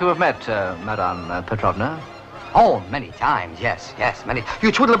 I think you have met Madame Petrovna. Oh, many times, yes, many.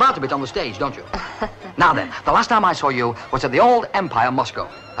 You twiddle about a bit on the stage, don't you? Now then, the last time I saw you was at the Old Empire, Moscow.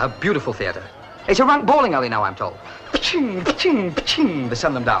 A beautiful theatre. It's a rank bowling alley now, I'm told. Paching, paching, paching. They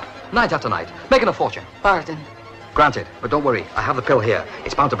send them down, night after night, making a fortune. Pardon. Granted, but don't worry, I have the pill here.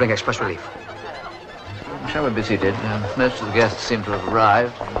 It's bound to bring express relief. Shall we be seated? Most of the guests seem to have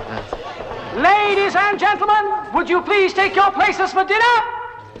arrived. Ladies and gentlemen, would you please take your places for dinner?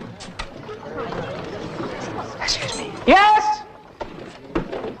 Excuse me. Yes?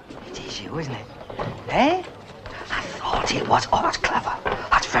 It is you, isn't it? Eh? I thought it was. Oh, that's clever.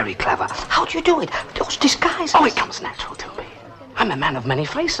 That's very clever. How do you do it? Those disguises. Oh, it comes natural to me. I'm a man of many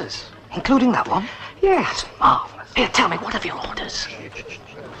faces. Including that one? Yes. Marvelous. Here, tell me, what are your orders?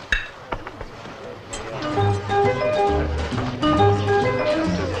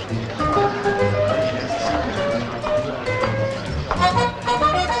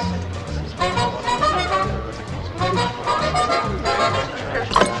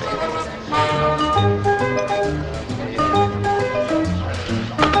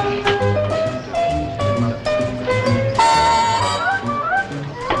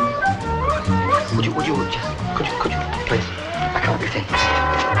 Could you, please? I can't be thinking.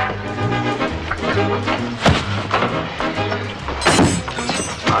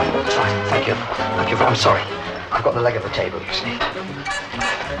 Right, thank you. I'm sorry. I've got the leg of the table, you see.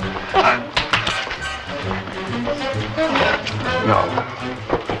 No.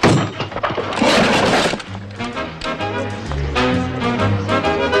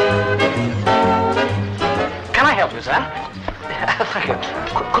 Can I help you, sir? Thank you.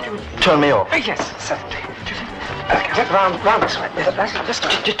 Could you turn me off? Yes, certainly. Get round this way.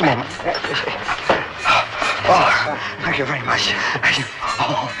 Just a moment. Oh, thank you very much.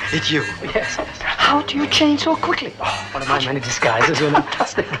 Oh, it's you. Yes. How do you change so quickly? Oh, one of my many disguises, you know.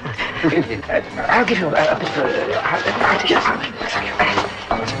 I'll give you a bit of...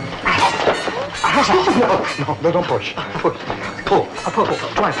 No, don't push. Pull.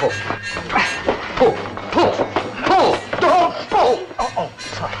 Try and pull. Pull. Don't pull. Oh,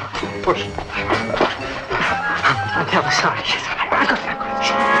 sorry. Push. I'm terribly sorry. I got it.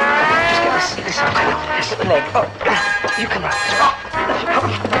 Just get this out. Yes, the leg. Oh, you can run this.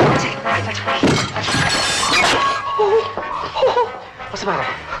 That's it. What's the matter?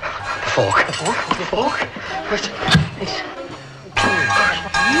 The fork. The fork? It's...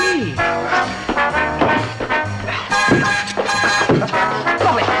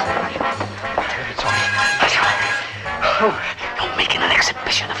 Lovely. Oh, you're making an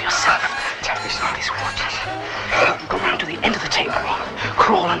exhibition of yourself. Terribly sorry. These watches. Go round to the end of the table,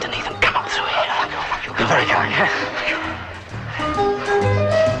 crawl underneath and come up through here. You're very kind.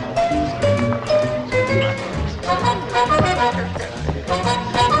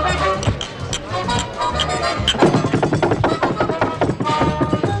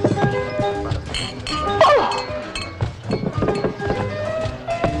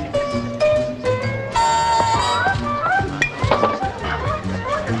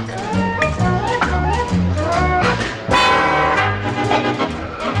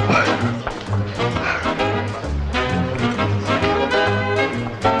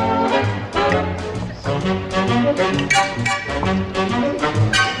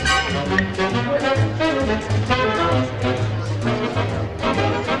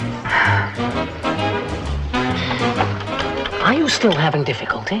 Are you still having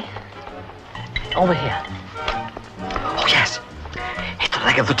difficulty? Over here. Oh, yes. It's the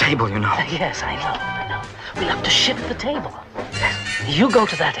leg of the table, you know. Yes, I know. We'll have to shift the table. Yes. You go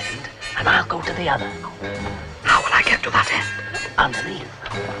to that end, and I'll go to the other. How will I get to that end? Underneath.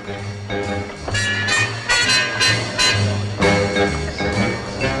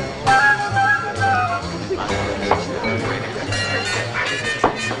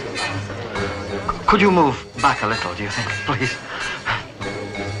 Could you move back a little, do you think, please?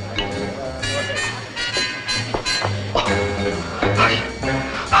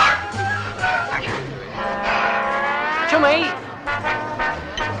 Thank you. To me.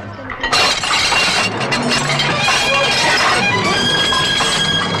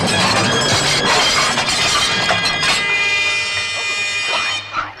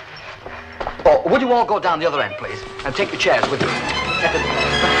 Fine. Oh, would you all go down the other end, please, and take your chairs with you?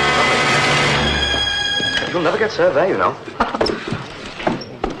 You'll never get served there, you know.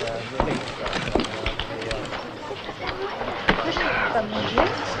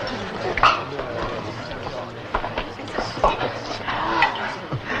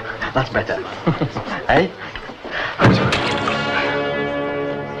 That's better. Eh?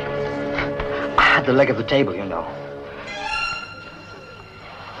 I had the leg of the table, you know.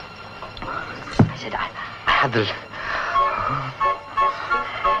 said I had the...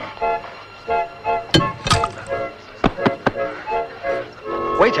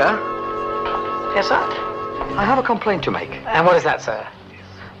 Waiter, Yes, sir. I have a complaint to make. And what is that, sir?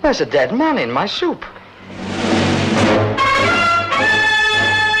 There's a dead man in my soup.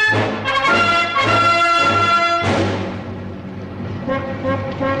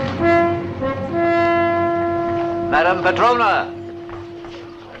 Madam Petrovna.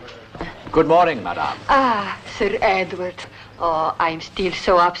 Good morning, madam. Ah, Sir Edward. Oh, I'm still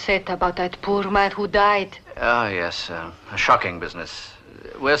so upset about that poor man who died. Ah, yes, a shocking business.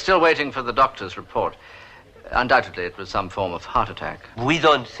 We're still waiting for the doctor's report. Undoubtedly, it was some form of heart attack. We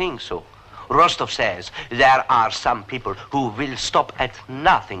don't think so. Rostov says there are some people who will stop at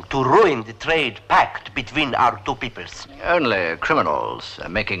nothing to ruin the trade pact between our two peoples. Only criminals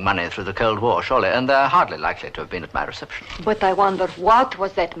making money through the Cold War, surely, and they're hardly likely to have been at my reception. But I wonder what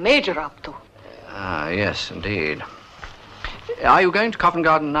was that major up to? Ah, yes, indeed. Are you going to Covent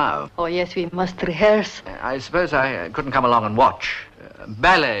Garden now? Oh, yes, we must rehearse. I suppose I couldn't come along and watch.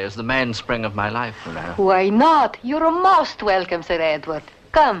 Ballet is the mainspring of my life, you know. Why not? You're most welcome, Sir Edward.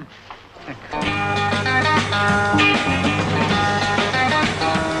 Come.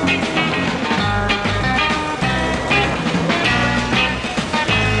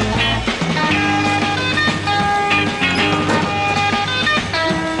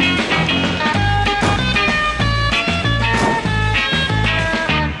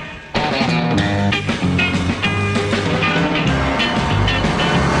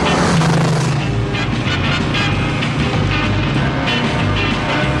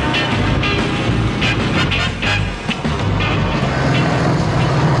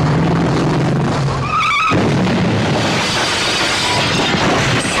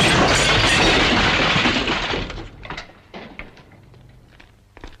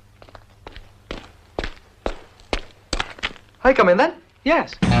 I come in then?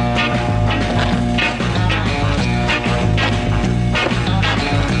 Yes.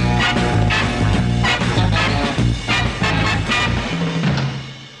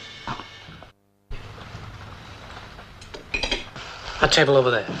 A table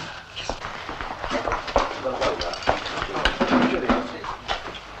over there.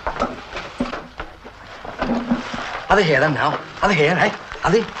 Are they here then now? Are they here, eh?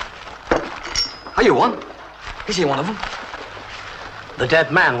 Are they? Are you one? Is he one of them? The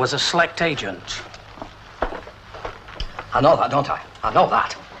dead man was a Schlecht agent. I know that, don't I? I know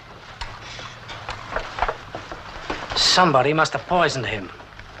that. Somebody must have poisoned him.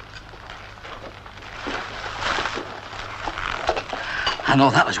 I know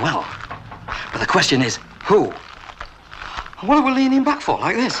that as well. But the question is, who? What are we leaning back for,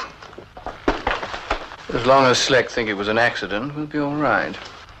 like this? As long as Schlecht think it was an accident, we'll be all right.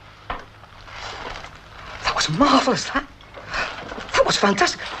 That was marvelous, that. That was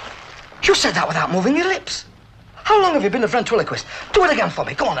fantastic. You said that without moving your lips. How long have you been a ventriloquist? Do it again for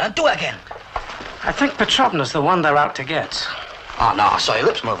me. Go on, do it again. I think Petrovna's the one they're out to get. Oh, no, I saw your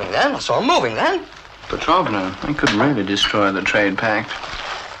lips moving then. I saw them moving then. Petrovna, he could really destroy the trade pact.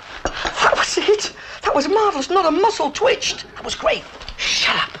 That was it. That was marvelous. Not a muscle twitched. That was great.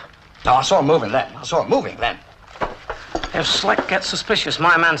 Shut up. No, I saw him moving then. I saw him moving then. If Schlecht gets suspicious,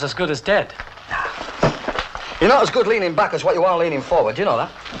 my man's as good as dead. You're not as good leaning back as what you are leaning forward. Do you know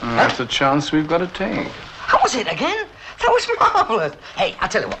that? That's the chance we've got to take. How was it again? That was marvelous. Hey, I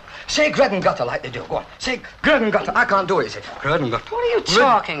tell you what. Say Gred and Gutter like they do. Go on. Say Gred and Gutter. I can't do it, you see. Gred and Gutter. What are you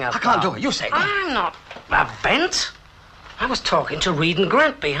talking about? I can't do it. You say it. I'm not bent. I was talking to Reed and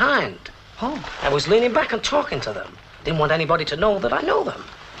Grant behind. Oh. I was leaning back and talking to them. Didn't want anybody to know that I know them.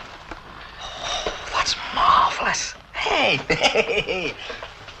 Oh, that's marvelous. Hey.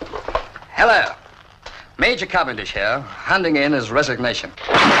 Hello. Major Cavendish here, handing in his resignation.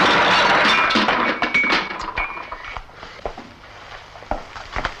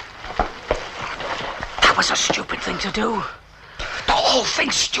 That was a stupid thing to do. The whole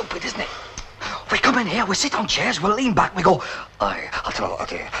thing's stupid, isn't it? We come in here, we sit on chairs, we lean back, we go, I'll tell you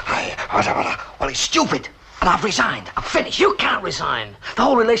what, well, it's stupid. And I've resigned. I'm finished. You can't resign. The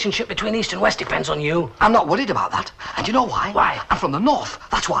whole relationship between East and West depends on you. I'm not worried about that. And you know why? Why? I'm from the North.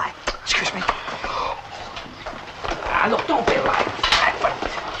 That's why. Excuse me. Look, don't be like that, but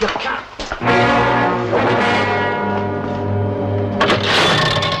you can't.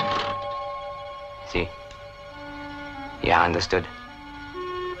 See? You understood?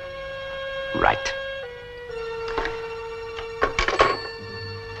 Right.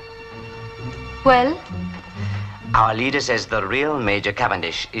 Well? Our leader says the real Major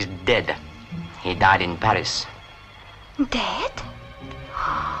Cavendish is dead. He died in Paris. Dead?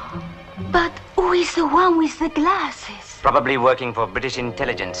 But who he's the one with the glasses. Probably working for British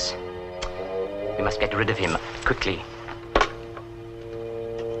intelligence. We must get rid of him quickly.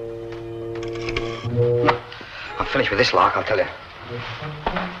 I'm finished with this lark, I'll tell you.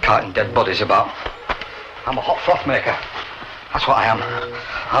 Carting dead bodies about. I'm a hot froth maker. That's what I am.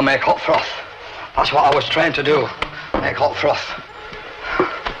 I make hot froth. That's what I was trained to do. Make hot froth.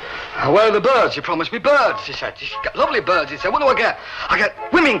 Where are the birds? You promised me birds, he said. You get lovely birds, he said. What do I get? I get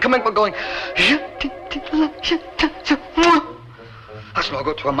women coming but going... That's no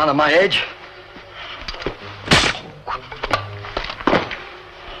good to a man of my age.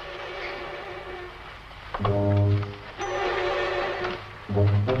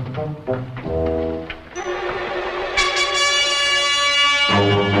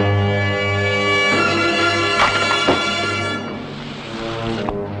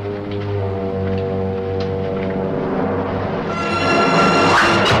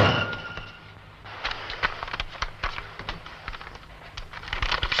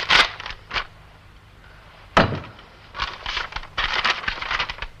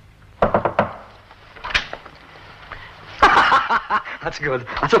 That's good.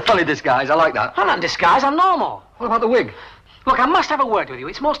 That's a funny disguise. I like that. I'm not in disguise. I'm normal. What about the wig? Look, I must have a word with you.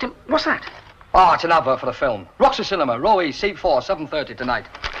 It's most... What's that? Oh, it's an advert for the film. Roxy Cinema, Row E, Seat 4, 7:30 tonight.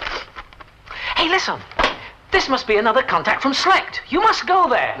 Hey, listen. This must be another contact from Schlecht. You must go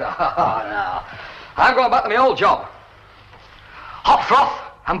there. Oh, no. I'm going back to my old job. Hot froth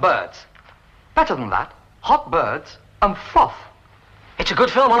and birds. Better than that. Hot birds and froth. It's a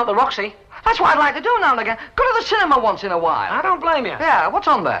good film on at the Roxy. That's what I'd like to do now and again. Go to the cinema once in a while. I don't blame you. Yeah, what's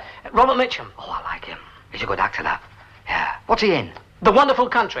on there? Robert Mitchum. Oh, I like him. He's a good actor, that. Yeah. What's he in? The Wonderful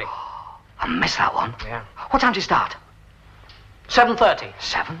Country. I missed that one. Yeah. What time does he start? 7:30.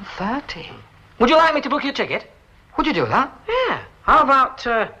 7:30. Would you like me to book your ticket? Would you do that? Yeah. How about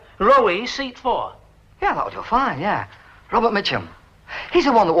Row E, Seat 4? Yeah, that would do fine, yeah. Robert Mitchum. He's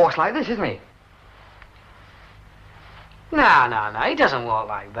the one that walks like this, isn't he? No. He doesn't walk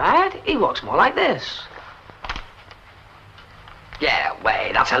like that. He walks more like this. Yeah,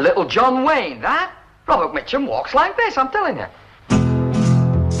 wait, that's a little John Wayne, that. Robert Mitchum walks like this, I'm telling you.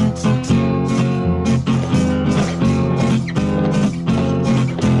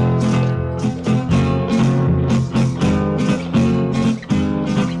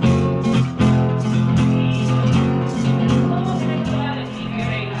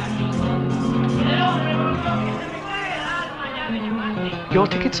 Your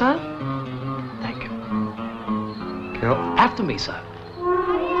ticket, sir? Thank you. Yep. After me, sir.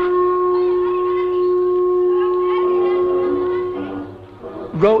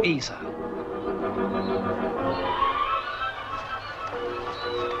 Row E, sir.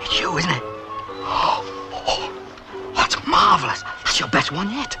 It's you, isn't it? Oh, that's marvellous. That's your best one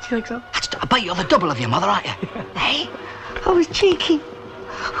yet. You think so? I bet you're the double of your mother, aren't you? Hey? I was cheeky.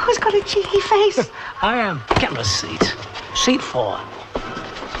 Who's got a cheeky face? I am. Get me a seat. Seat 4.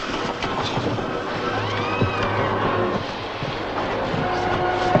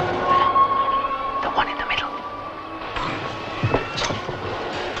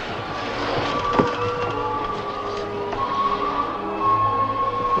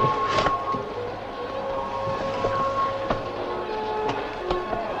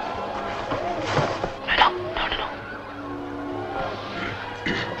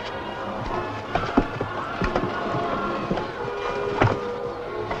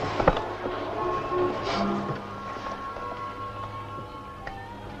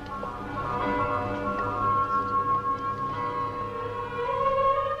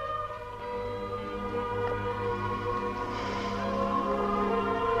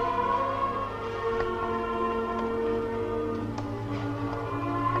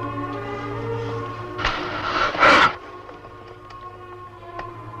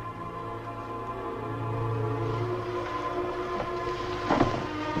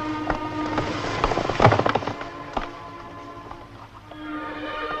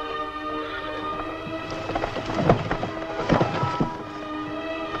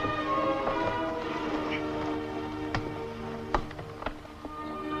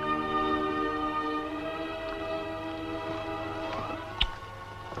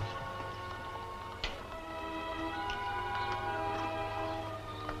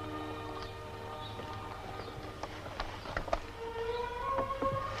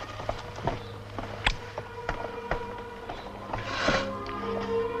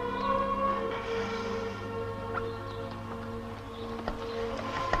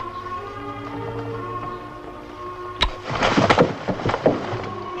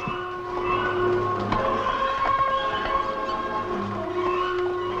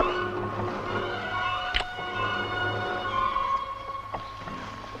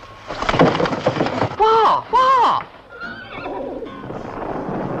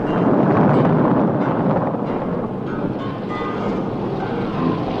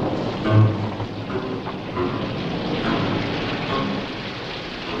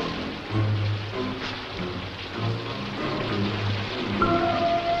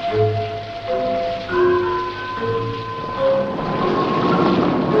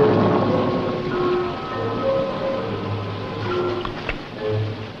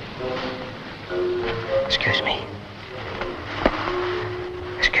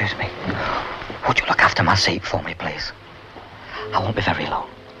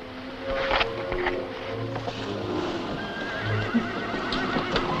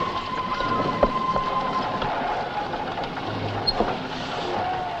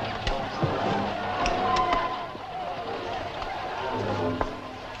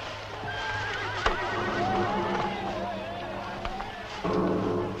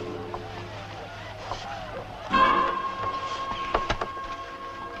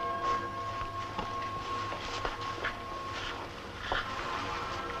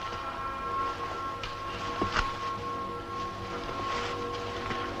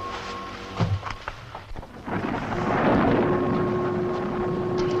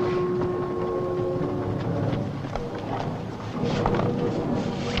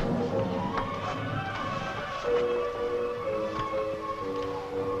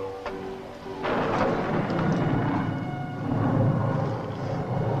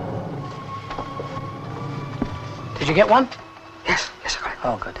 you get one? Yes, I got it.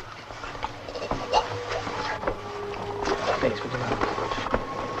 Oh, good. Thanks, would you mind?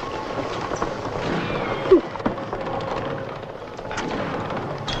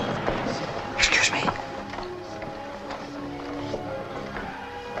 Excuse me.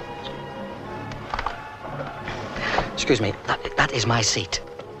 Excuse me, that is my seat.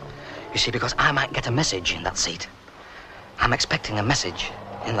 You see, because I might get a message in that seat. I'm expecting a message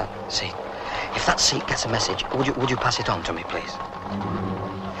in that seat. If that seat gets a message, would you pass it on to me, please?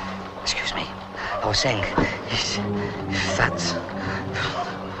 Excuse me. I was saying, if that's...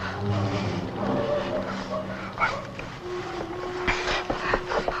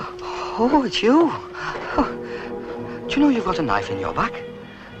 Oh, it's you. Oh. Do you know you've got a knife in your back?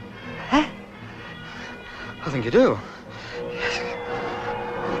 Eh? I think you do.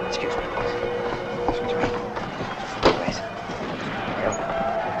 Excuse me.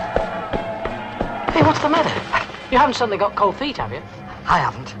 Hey, what's the matter? You haven't suddenly got cold feet, have you? I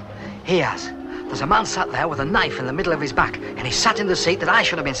haven't. He has. There's a man sat there with a knife in the middle of his back, and he's sat in the seat that I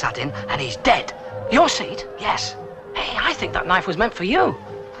should have been sat in, and he's dead. Your seat? Yes. Hey, I think that knife was meant for you.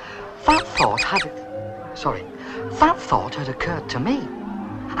 That thought had occurred to me.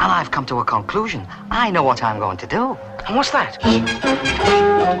 And I've come to a conclusion. I know what I'm going to do. And what's that?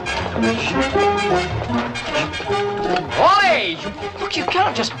 Oi! Look, you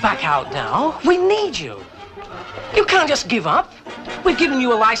can't just back out now. We need you. You can't just give up. We've given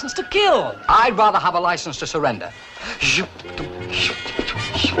you a license to kill. I'd rather have a license to surrender.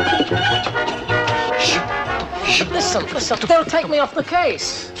 Listen, they'll take me off the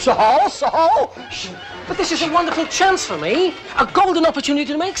case. So? But this is a wonderful chance for me. A golden opportunity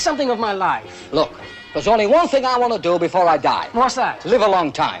to make something of my life. Look, there's only one thing I want to do before I die. What's that? Live a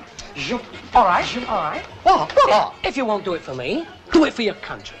long time. All right. What? If you won't do it for me, do it for your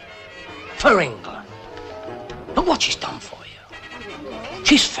country. For England. Look what she's done for you.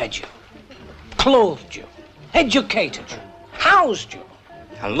 She's fed you, clothed you, educated you, housed you.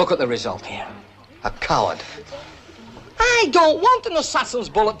 And look at the result. Yeah. A coward. I don't want an assassin's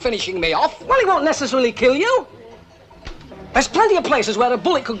bullet finishing me off. Well, he won't necessarily kill you. There's plenty of places where a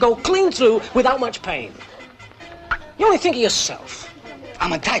bullet could go clean through without much pain. You only think of yourself.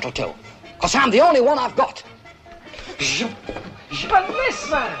 I'm entitled to, because I'm the only one I've got. But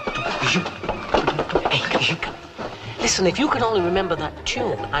listen! Hey, listen, if you could only remember that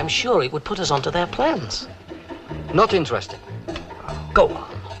tune, I'm sure it would put us onto their plans. Not interested. Go on.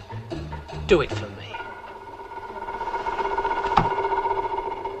 Do it for me.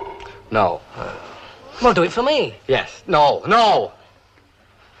 No. Well, do it for me. Yes. No.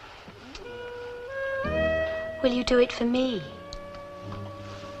 Will you do it for me?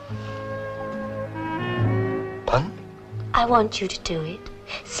 Pardon? I want you to do it.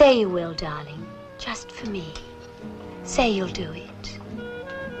 Say you will, darling. Just for me. Say you'll do it.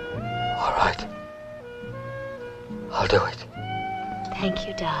 All right. I'll do it. Thank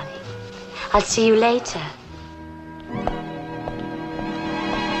you, darling. I'll see you later.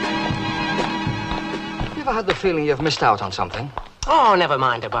 You ever had the feeling you've missed out on something? Oh, never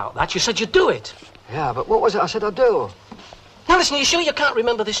mind about that. You said you'd do it. Yeah, but what was it I said I'd do? Now, listen, you sure you can't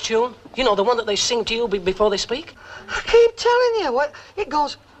remember this tune? You know, the one that they sing to you before they speak? I keep telling you. What? It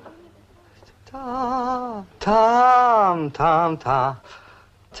goes... Tom, tom, tom, ta.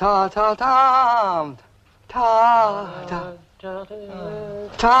 Ta, ta, tom. Ta, ta. Ta,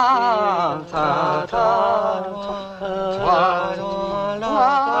 ta, ta.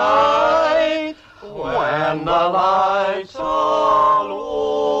 Twilight, when the lights are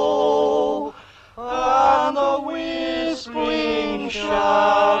low, and the whispering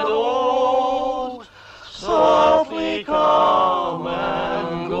shadows softly come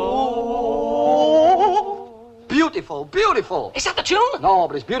and go. Beautiful, beautiful. Is that the tune? No,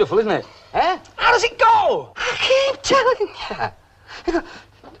 but it's beautiful, isn't it? Eh? How does it go? I keep telling you. It goes,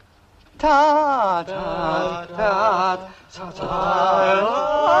 ta, ta, ta, ta,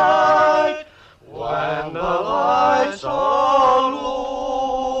 twilight, when the lights are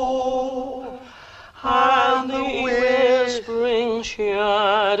low, and the whispering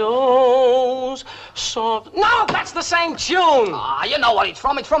shadows soft. No, that's the same tune. Ah, you know what it's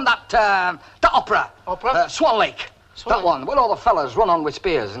from. It's from that opera. Opera? Swan Lake. That one, where all the fellas run on with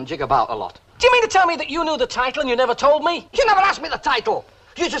spears and jig about a lot. Do you mean to tell me that you knew the title and you never told me? You never asked me the title.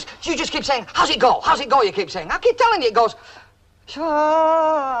 You just keep saying, how's it go? How's it go, you keep saying. I keep telling you, it goes... When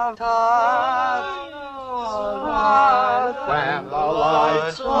the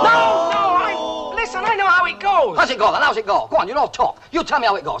lights No, listen, I know how it goes. How's it go, then? How's it go? Go on, you don't talk. You tell me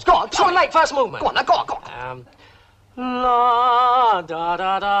how it goes. Go on, Swan Lake, first movement. Go on, now, go on. La da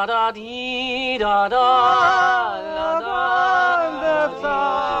da da da dee da da la da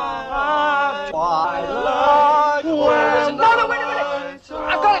da twilight. No, wait a minute!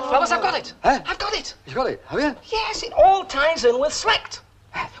 I've got it, fellas, I've got it. Huh? I've got it. You got it, have you? Yes, it all ties in with Schlecht.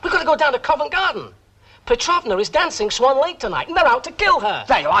 We've got to go down to Covent Garden. Petrovna is dancing Swan Lake tonight, and they're out to kill her.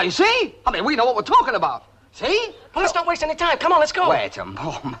 There you are, you see? I mean, we know what we're talking about. See? Well, let's not waste any time. Come on, let's go. Wait a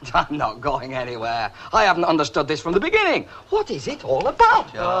moment. I'm not going anywhere. I haven't understood this from the beginning. What is it all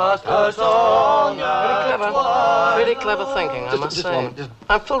about? Just a song. Pretty clever thinking, I must say.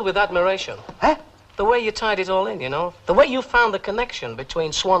 I'm filled with admiration. Huh? The way you tied it all in, you know. The way you found the connection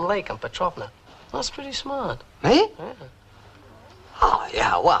between Swan Lake and Petrovna. That's pretty smart. Me? Yeah. Oh,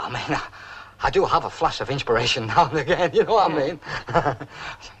 yeah, well, I mean, I do have a flash of inspiration now and again, you know what I mean?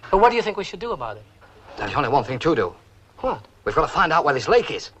 But what do you think we should do about it? There's only one thing to do. What? We've got to find out where this lake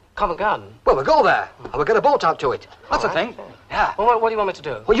is. Covent Garden? Well, we'll go there, and we'll get a boat out to it. That's the thing. Okay. Yeah. Well, what do you want me to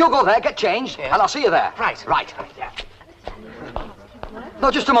do? Well, you go there, get changed, Yeah. and I'll see you there. Right. Right. Yeah. No,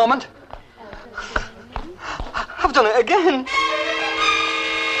 just a moment. I've done it again.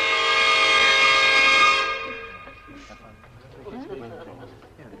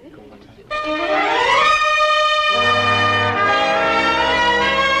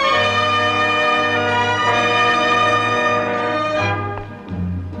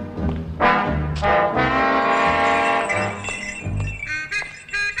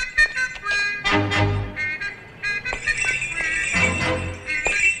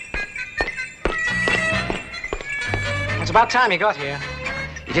 It's about time you got here.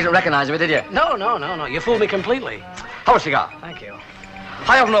 You didn't recognize me, did you? No. You fooled me completely. How much you got? Thank you.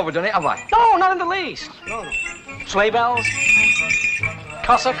 I haven't overdone it, have I? No, not in the least. No. Sleigh bells.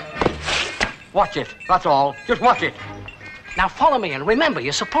 Cossack. Watch it, that's all. Just watch it. Now follow me, and remember,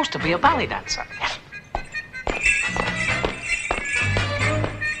 you're supposed to be a ballet dancer.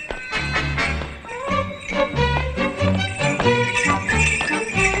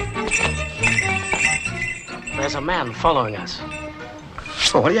 There's a man following us.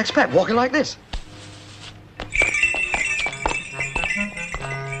 Well, what do you expect, walking like this?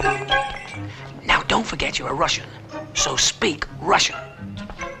 Now, don't forget you're a Russian, so speak Russian.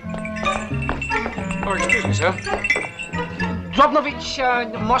 Oh, excuse me, sir. Drobnovich,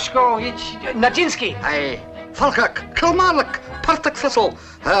 Moskowitz, Nadzinsky. Hey, Falkak, Kilmarnock, Partak Thistle,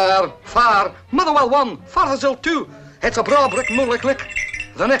 Far, Motherwell 1, Farthazil 2. It's a Brabrick, Mullick,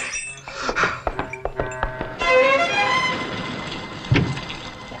 the Nick.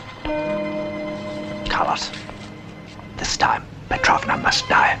 Carlos, this time Petrovna must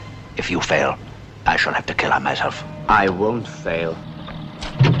die. If you fail, I shall have to kill her myself. I won't fail.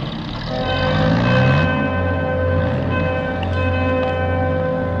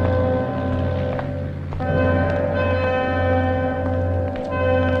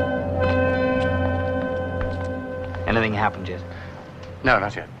 Anything happened yet? No,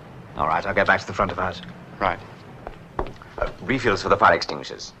 not yet. All right, I'll go back to the front of house. Right. Refills for the fire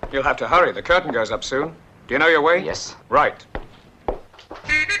extinguishers. You'll have to hurry. The curtain goes up soon. Do you know your way? Yes. Right.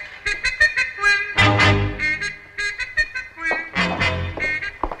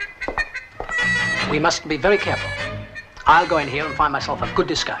 We must be very careful. I'll go in here and find myself a good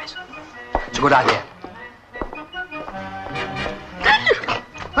disguise. It's a good idea.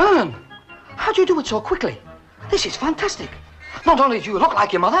 Anne, how'd you do it so quickly? This is fantastic. Not only do you look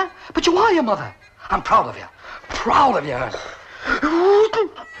like your mother, but you are your mother. I'm proud of you. Proud of you, Anne.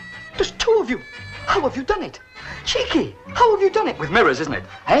 There's two of you. How have you done it? Cheeky. How have you done it? With mirrors, isn't it?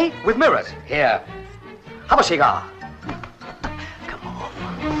 Hey, with mirrors. Here. Have a cigar. Come on.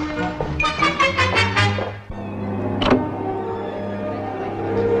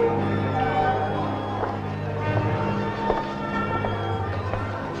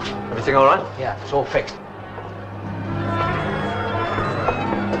 Everything all right? Yeah, it's all fixed.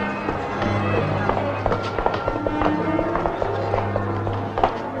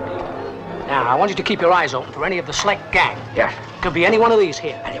 Now, I want you to keep your eyes open for any of the Schlecht gang. Yeah. Could be any one of these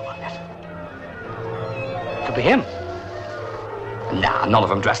here. Anyone, yes. Could be him. Nah, none of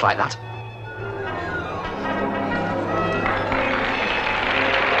them dressed like that.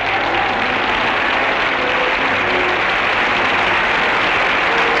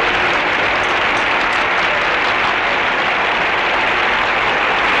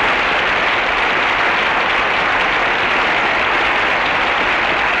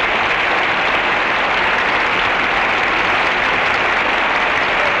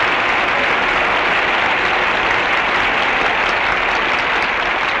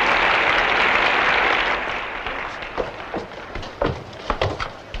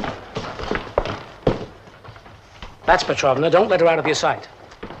 That's Petrovna. Don't let her out of your sight.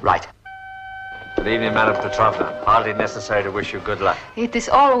 Right. Good evening, Madam Petrovna. Hardly necessary to wish you good luck. It is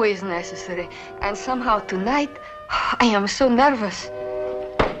always necessary. And somehow tonight, I am so nervous.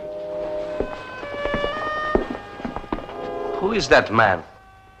 Who is that man?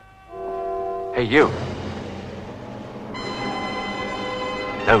 Hey, you.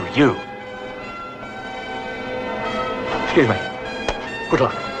 No, you. Excuse me. Good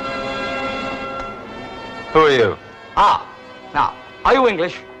luck. Who are you? Ah, now, are you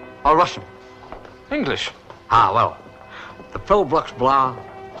English or Russian? English. Ah, well, the Philbrooks blah,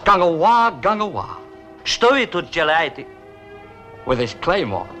 gunga-wah, gunga-wah. Что вы тут делаете? With his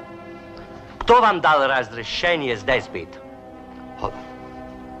claymore. Кто вам дал разрешение здесь быть?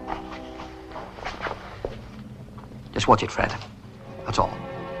 Just watch it, Fred. That's all.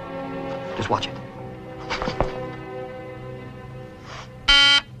 Just watch it.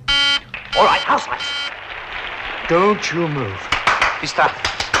 All right, house lights. Don't you move. Быстро!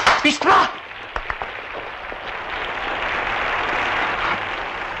 Быстро!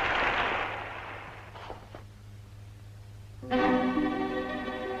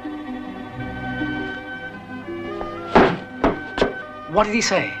 What did he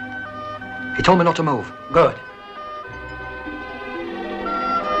say? He told me not to move. Good.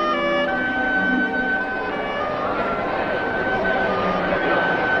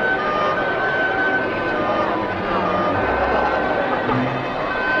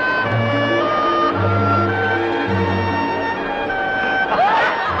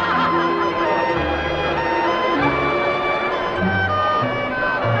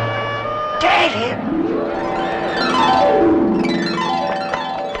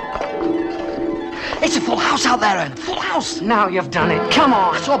 It's a full house out there, Ern. Full house. Now you've done it. Come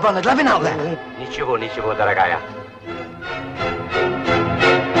on. I saw Bernard Levin out there. Ничего, ничего, дорогая.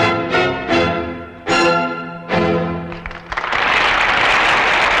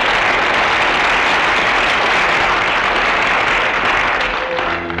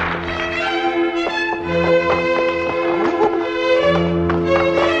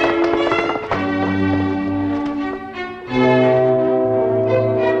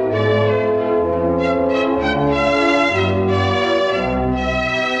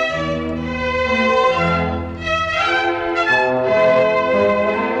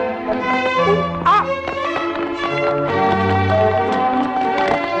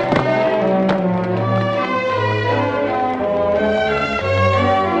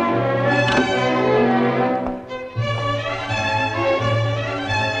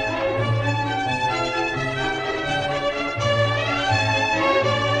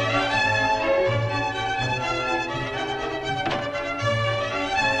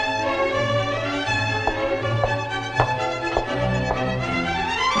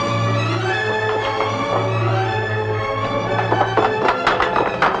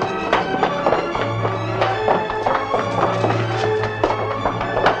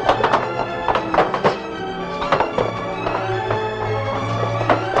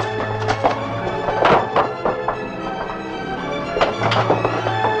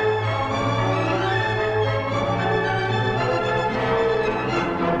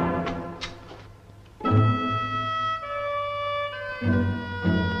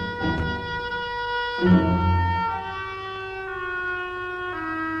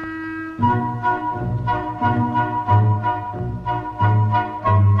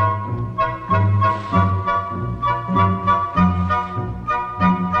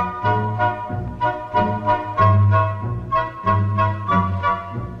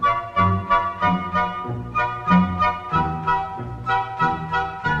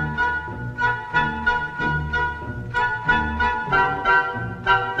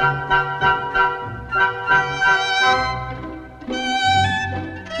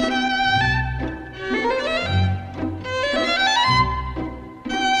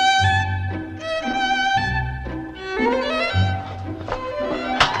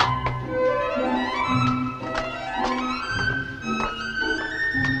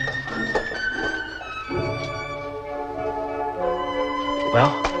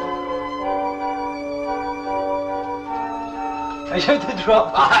 I should have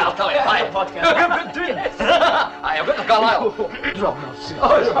dropped. I'll tell you. I've got the Carlisle. Drop now.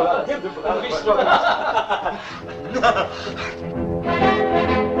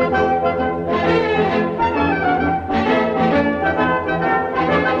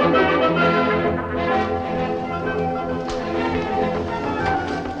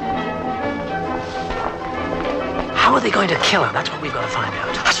 How are they going to kill her? That's what we've got to find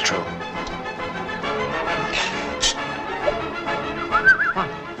out. That's true.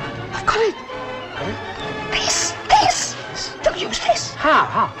 I've got it. This.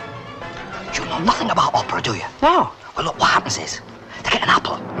 How? You know nothing about opera, do you? No. Well, look, what happens is, they get an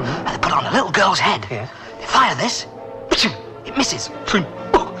apple, and they put it on a little girl's head. Yeah. They fire this, it misses. You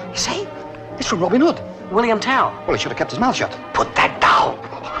see? It's from Robin Hood. William Tell. Well, he should have kept his mouth shut. Put that down.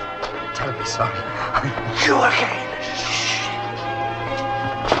 Terribly sorry. You again.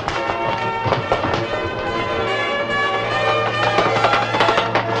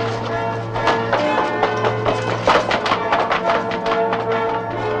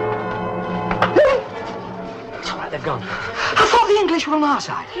 It's all right, they've gone. I thought the English were on our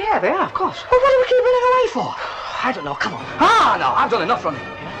side. Yeah, they are, of course. Well, what are we keeping it away for? I don't know, come on. Ah, no, I've done enough running.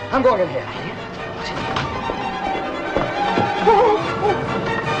 I'm going in here.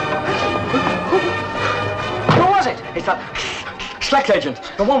 Who was it? It's that Schlecht agent,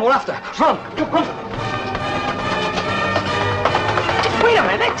 the one we're after. Run! Run! Wait a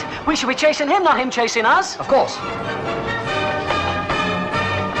minute. We should be chasing him, not him chasing us. Of course.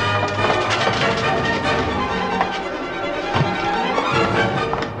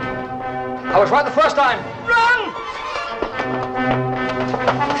 I was right the first time. Run!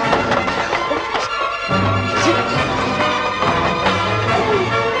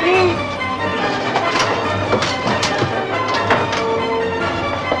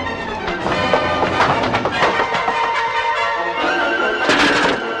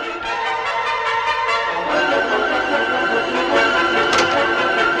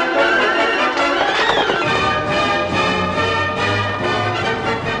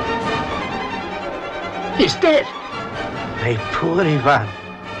 He's dead. My poor Ivan.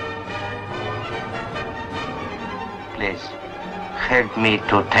 Please, help me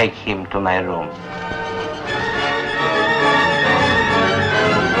to take him to my room.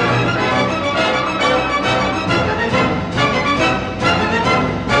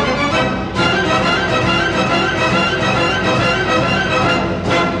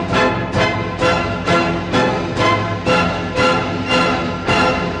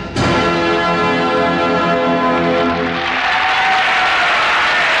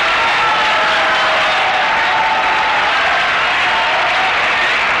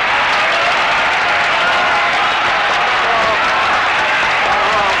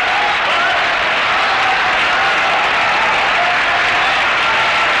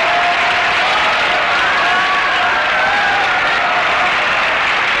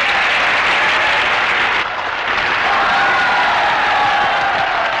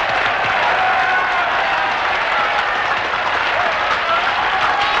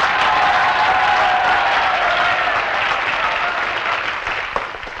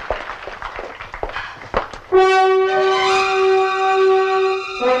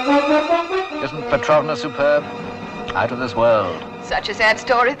 Isn't Petrovna superb? Out of this world. Such a sad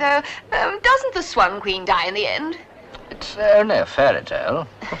story, though. Doesn't the Swan Queen die in the end? It's only a fairy tale.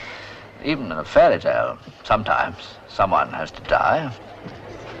 Even in a fairy tale, sometimes someone has to die.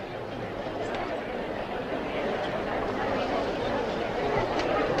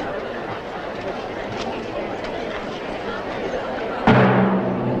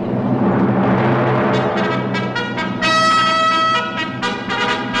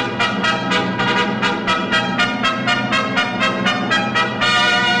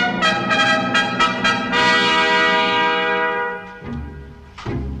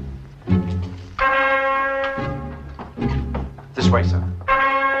 This way, sir.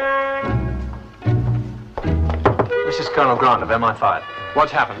 This is Colonel Grant of MI5.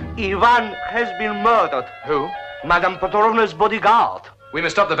 What's happened? Ivan has been murdered. Who? Madame Petrovna's bodyguard. We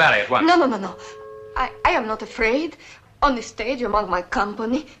must stop the ballet at once. No. I am not afraid. On the stage among my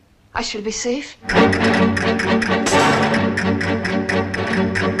company, I shall be safe.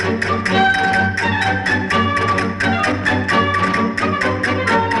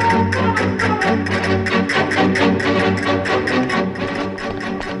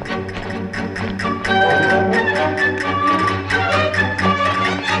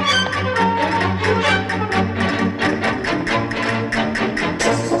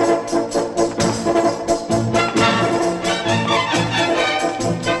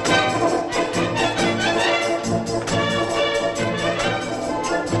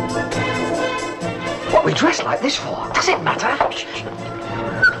 What are we dressed like this for? Does it matter?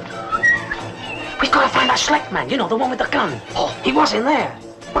 We've got to find that Schlecht man, you know, the one with the gun. Oh, he was in there.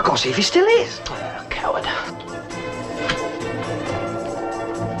 We'll go see if he still is. Coward.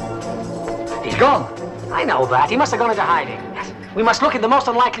 He's gone. I know that. He must have gone into hiding. We must look in the most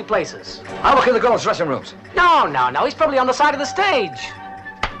unlikely places. I'll look in the girls' dressing rooms. No. He's probably on the side of the stage.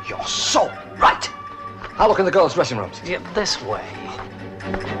 You're so right. I'll look in the girls' dressing rooms. Yeah, this way.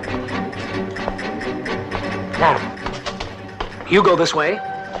 Now, You go this way.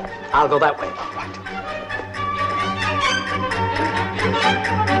 I'll go that way.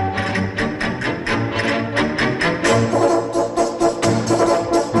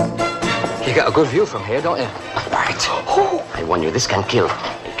 You got a good view from here, don't you? Right. Oh. I warn you, this can kill.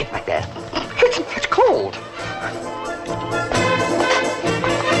 Get back there. It's cold.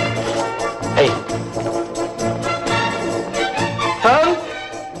 Hey. Turn.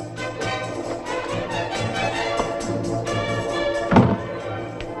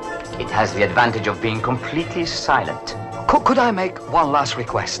 It has the advantage of being completely silent. Could I make one last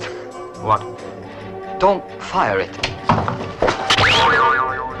request? What? Don't fire it.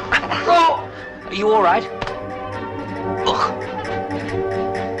 Oh! Are you all right? Ugh.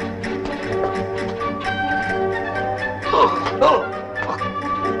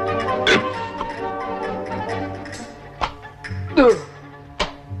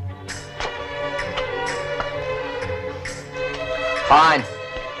 Fine.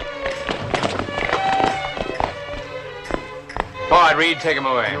 All right, Reed, take him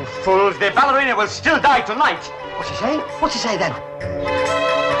away. You fools, the ballerina will still die tonight. What's he saying? What's he say then?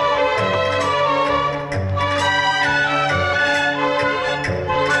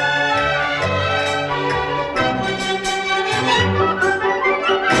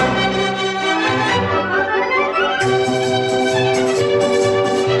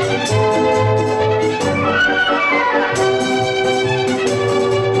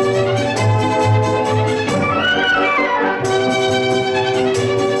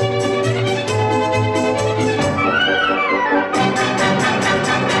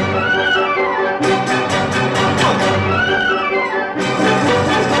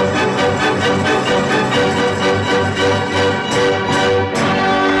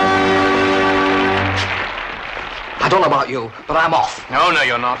 I don't know about you, but I'm off. No,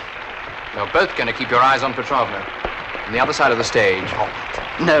 you're not. You're both going to keep your eyes on Petrovna. On the other side of the stage. Oh,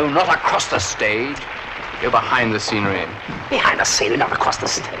 no, not across the stage. You're behind the scenery. Behind the scenery, not across the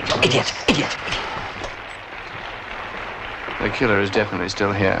stage. Oh, idiot. The killer is definitely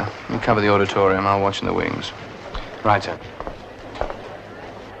still here. You cover the auditorium, I'll watch in the wings. Right, sir.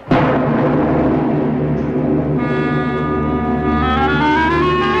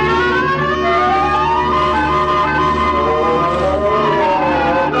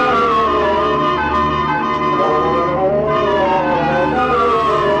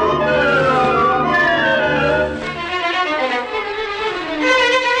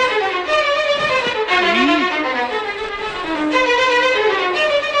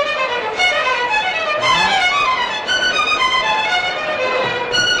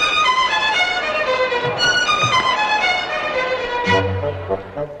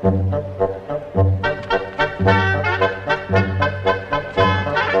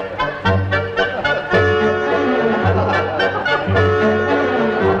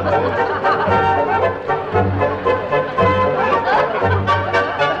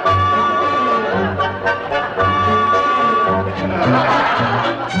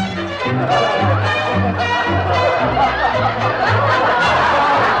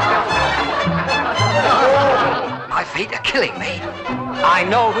 My feet are killing me. I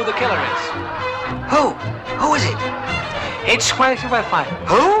know who the killer is. Who? Who is it? It's Schlecht and MI5.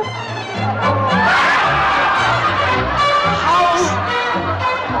 Who?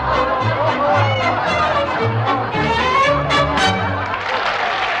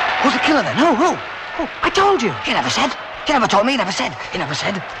 Who's the killer then? Who? I told you. He never said. He never told me. He never said. He never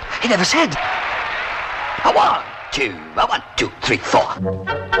said. He never said. A 1, 2, a 1, 2, 3,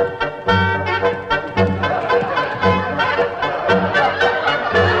 4.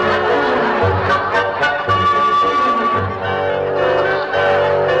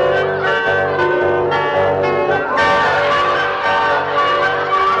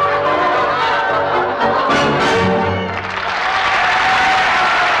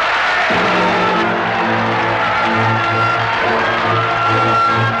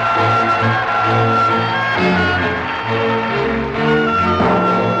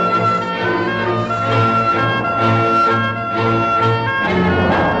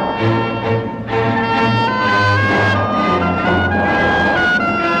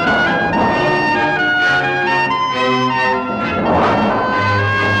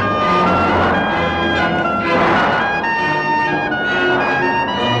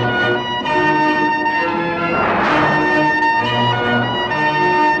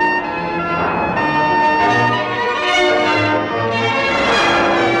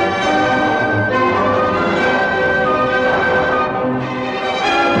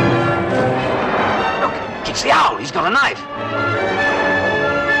 It's the owl. He's got a knife.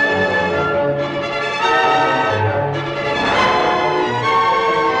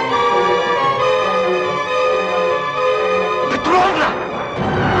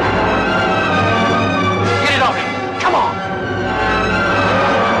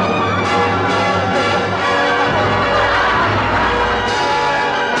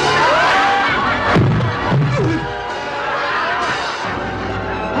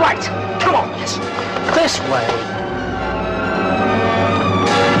 Right. Come on, yes. This way.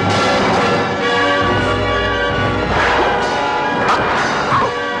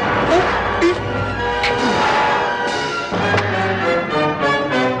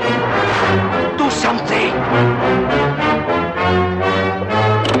 Do something!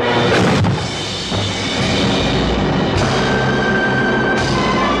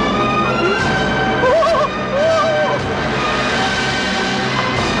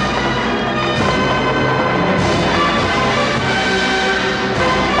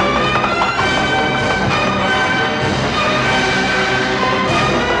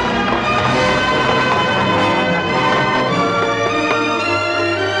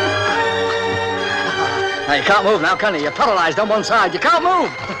 Now, you can't move now, can you? You're paralyzed on one side. You can't move.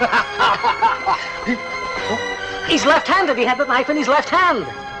 He's left-handed. He had the knife in his left hand.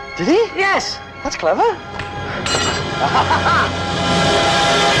 Did he? Yes. That's clever.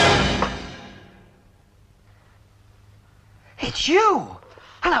 It's you.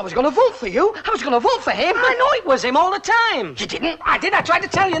 And I was going to vote for you. I was going to vote for him. I know it was him all the time. You didn't? I did. I tried to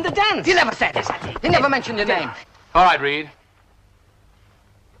tell you in the dance. You never said this, I did. You never mentioned your name. All right, Reed.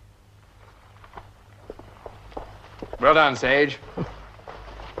 Well done, Sage.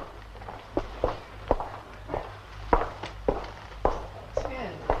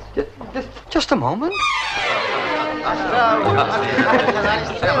 Just a moment.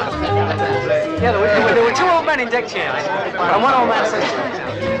 Yeah, there were two old men in deck chairs, and one old man said...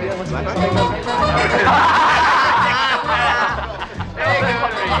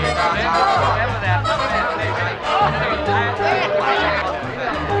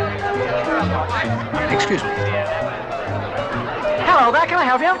 Excuse me. Hello there, can I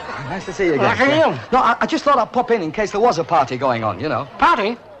help you? Nice to see you again. Nice to see you. No, I just thought I'd pop in case there was a party going on, you know.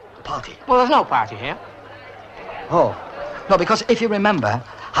 Party? Party. Well, there's no party here. Oh. No, because if you remember,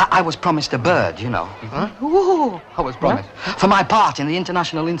 I was promised a bird, you know. Huh? Ooh, I was promised. Huh? For my part in the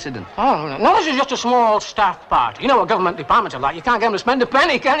international incident. Oh, no, this is just a small staff party. You know what government departments are like. You can't get them to spend a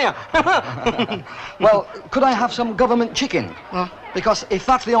penny, can you? Well, could I have some government chicken? Huh? Because if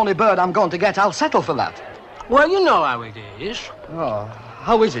that's the only bird I'm going to get, I'll settle for that. Well, you know how it is. Oh,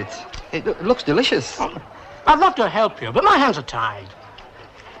 how is it? It looks delicious. I'd love to help you, but my hands are tied.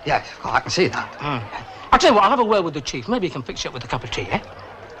 Yes, I can see that. I'll tell you what, I'll have a word with the chief. Maybe he can fix you up with a cup of tea, eh?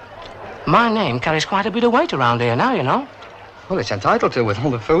 My name carries quite a bit of weight around here now, you know. Well, it's entitled to with all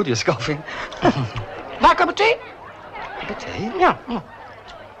the food you're scoffing. Like a cup of tea? Cup of tea? Yeah.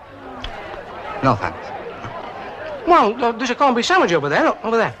 No, thanks. Well, there's a corned beef sandwich over there. Look,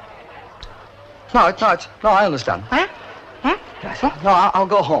 over there. No, I understand. Huh? Huh? Yes, no, I'll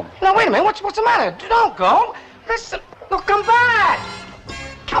go home. No, wait a minute. What's the matter? Don't go. Listen. Look, come back.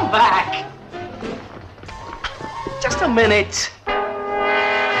 Come back. Just a minute.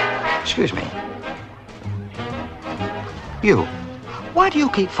 Excuse me. You. Why do you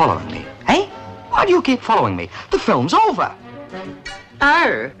keep following me? Eh? Why do you keep following me? The film's over.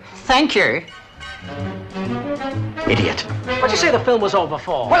 Oh, thank you. Idiot. What'd you say the film was over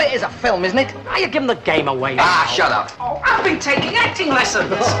for? Well, it is a film, isn't it? Now you're giving the game away now. Ah, shut up. Oh, I've been taking acting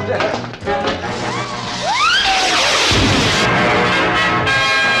lessons.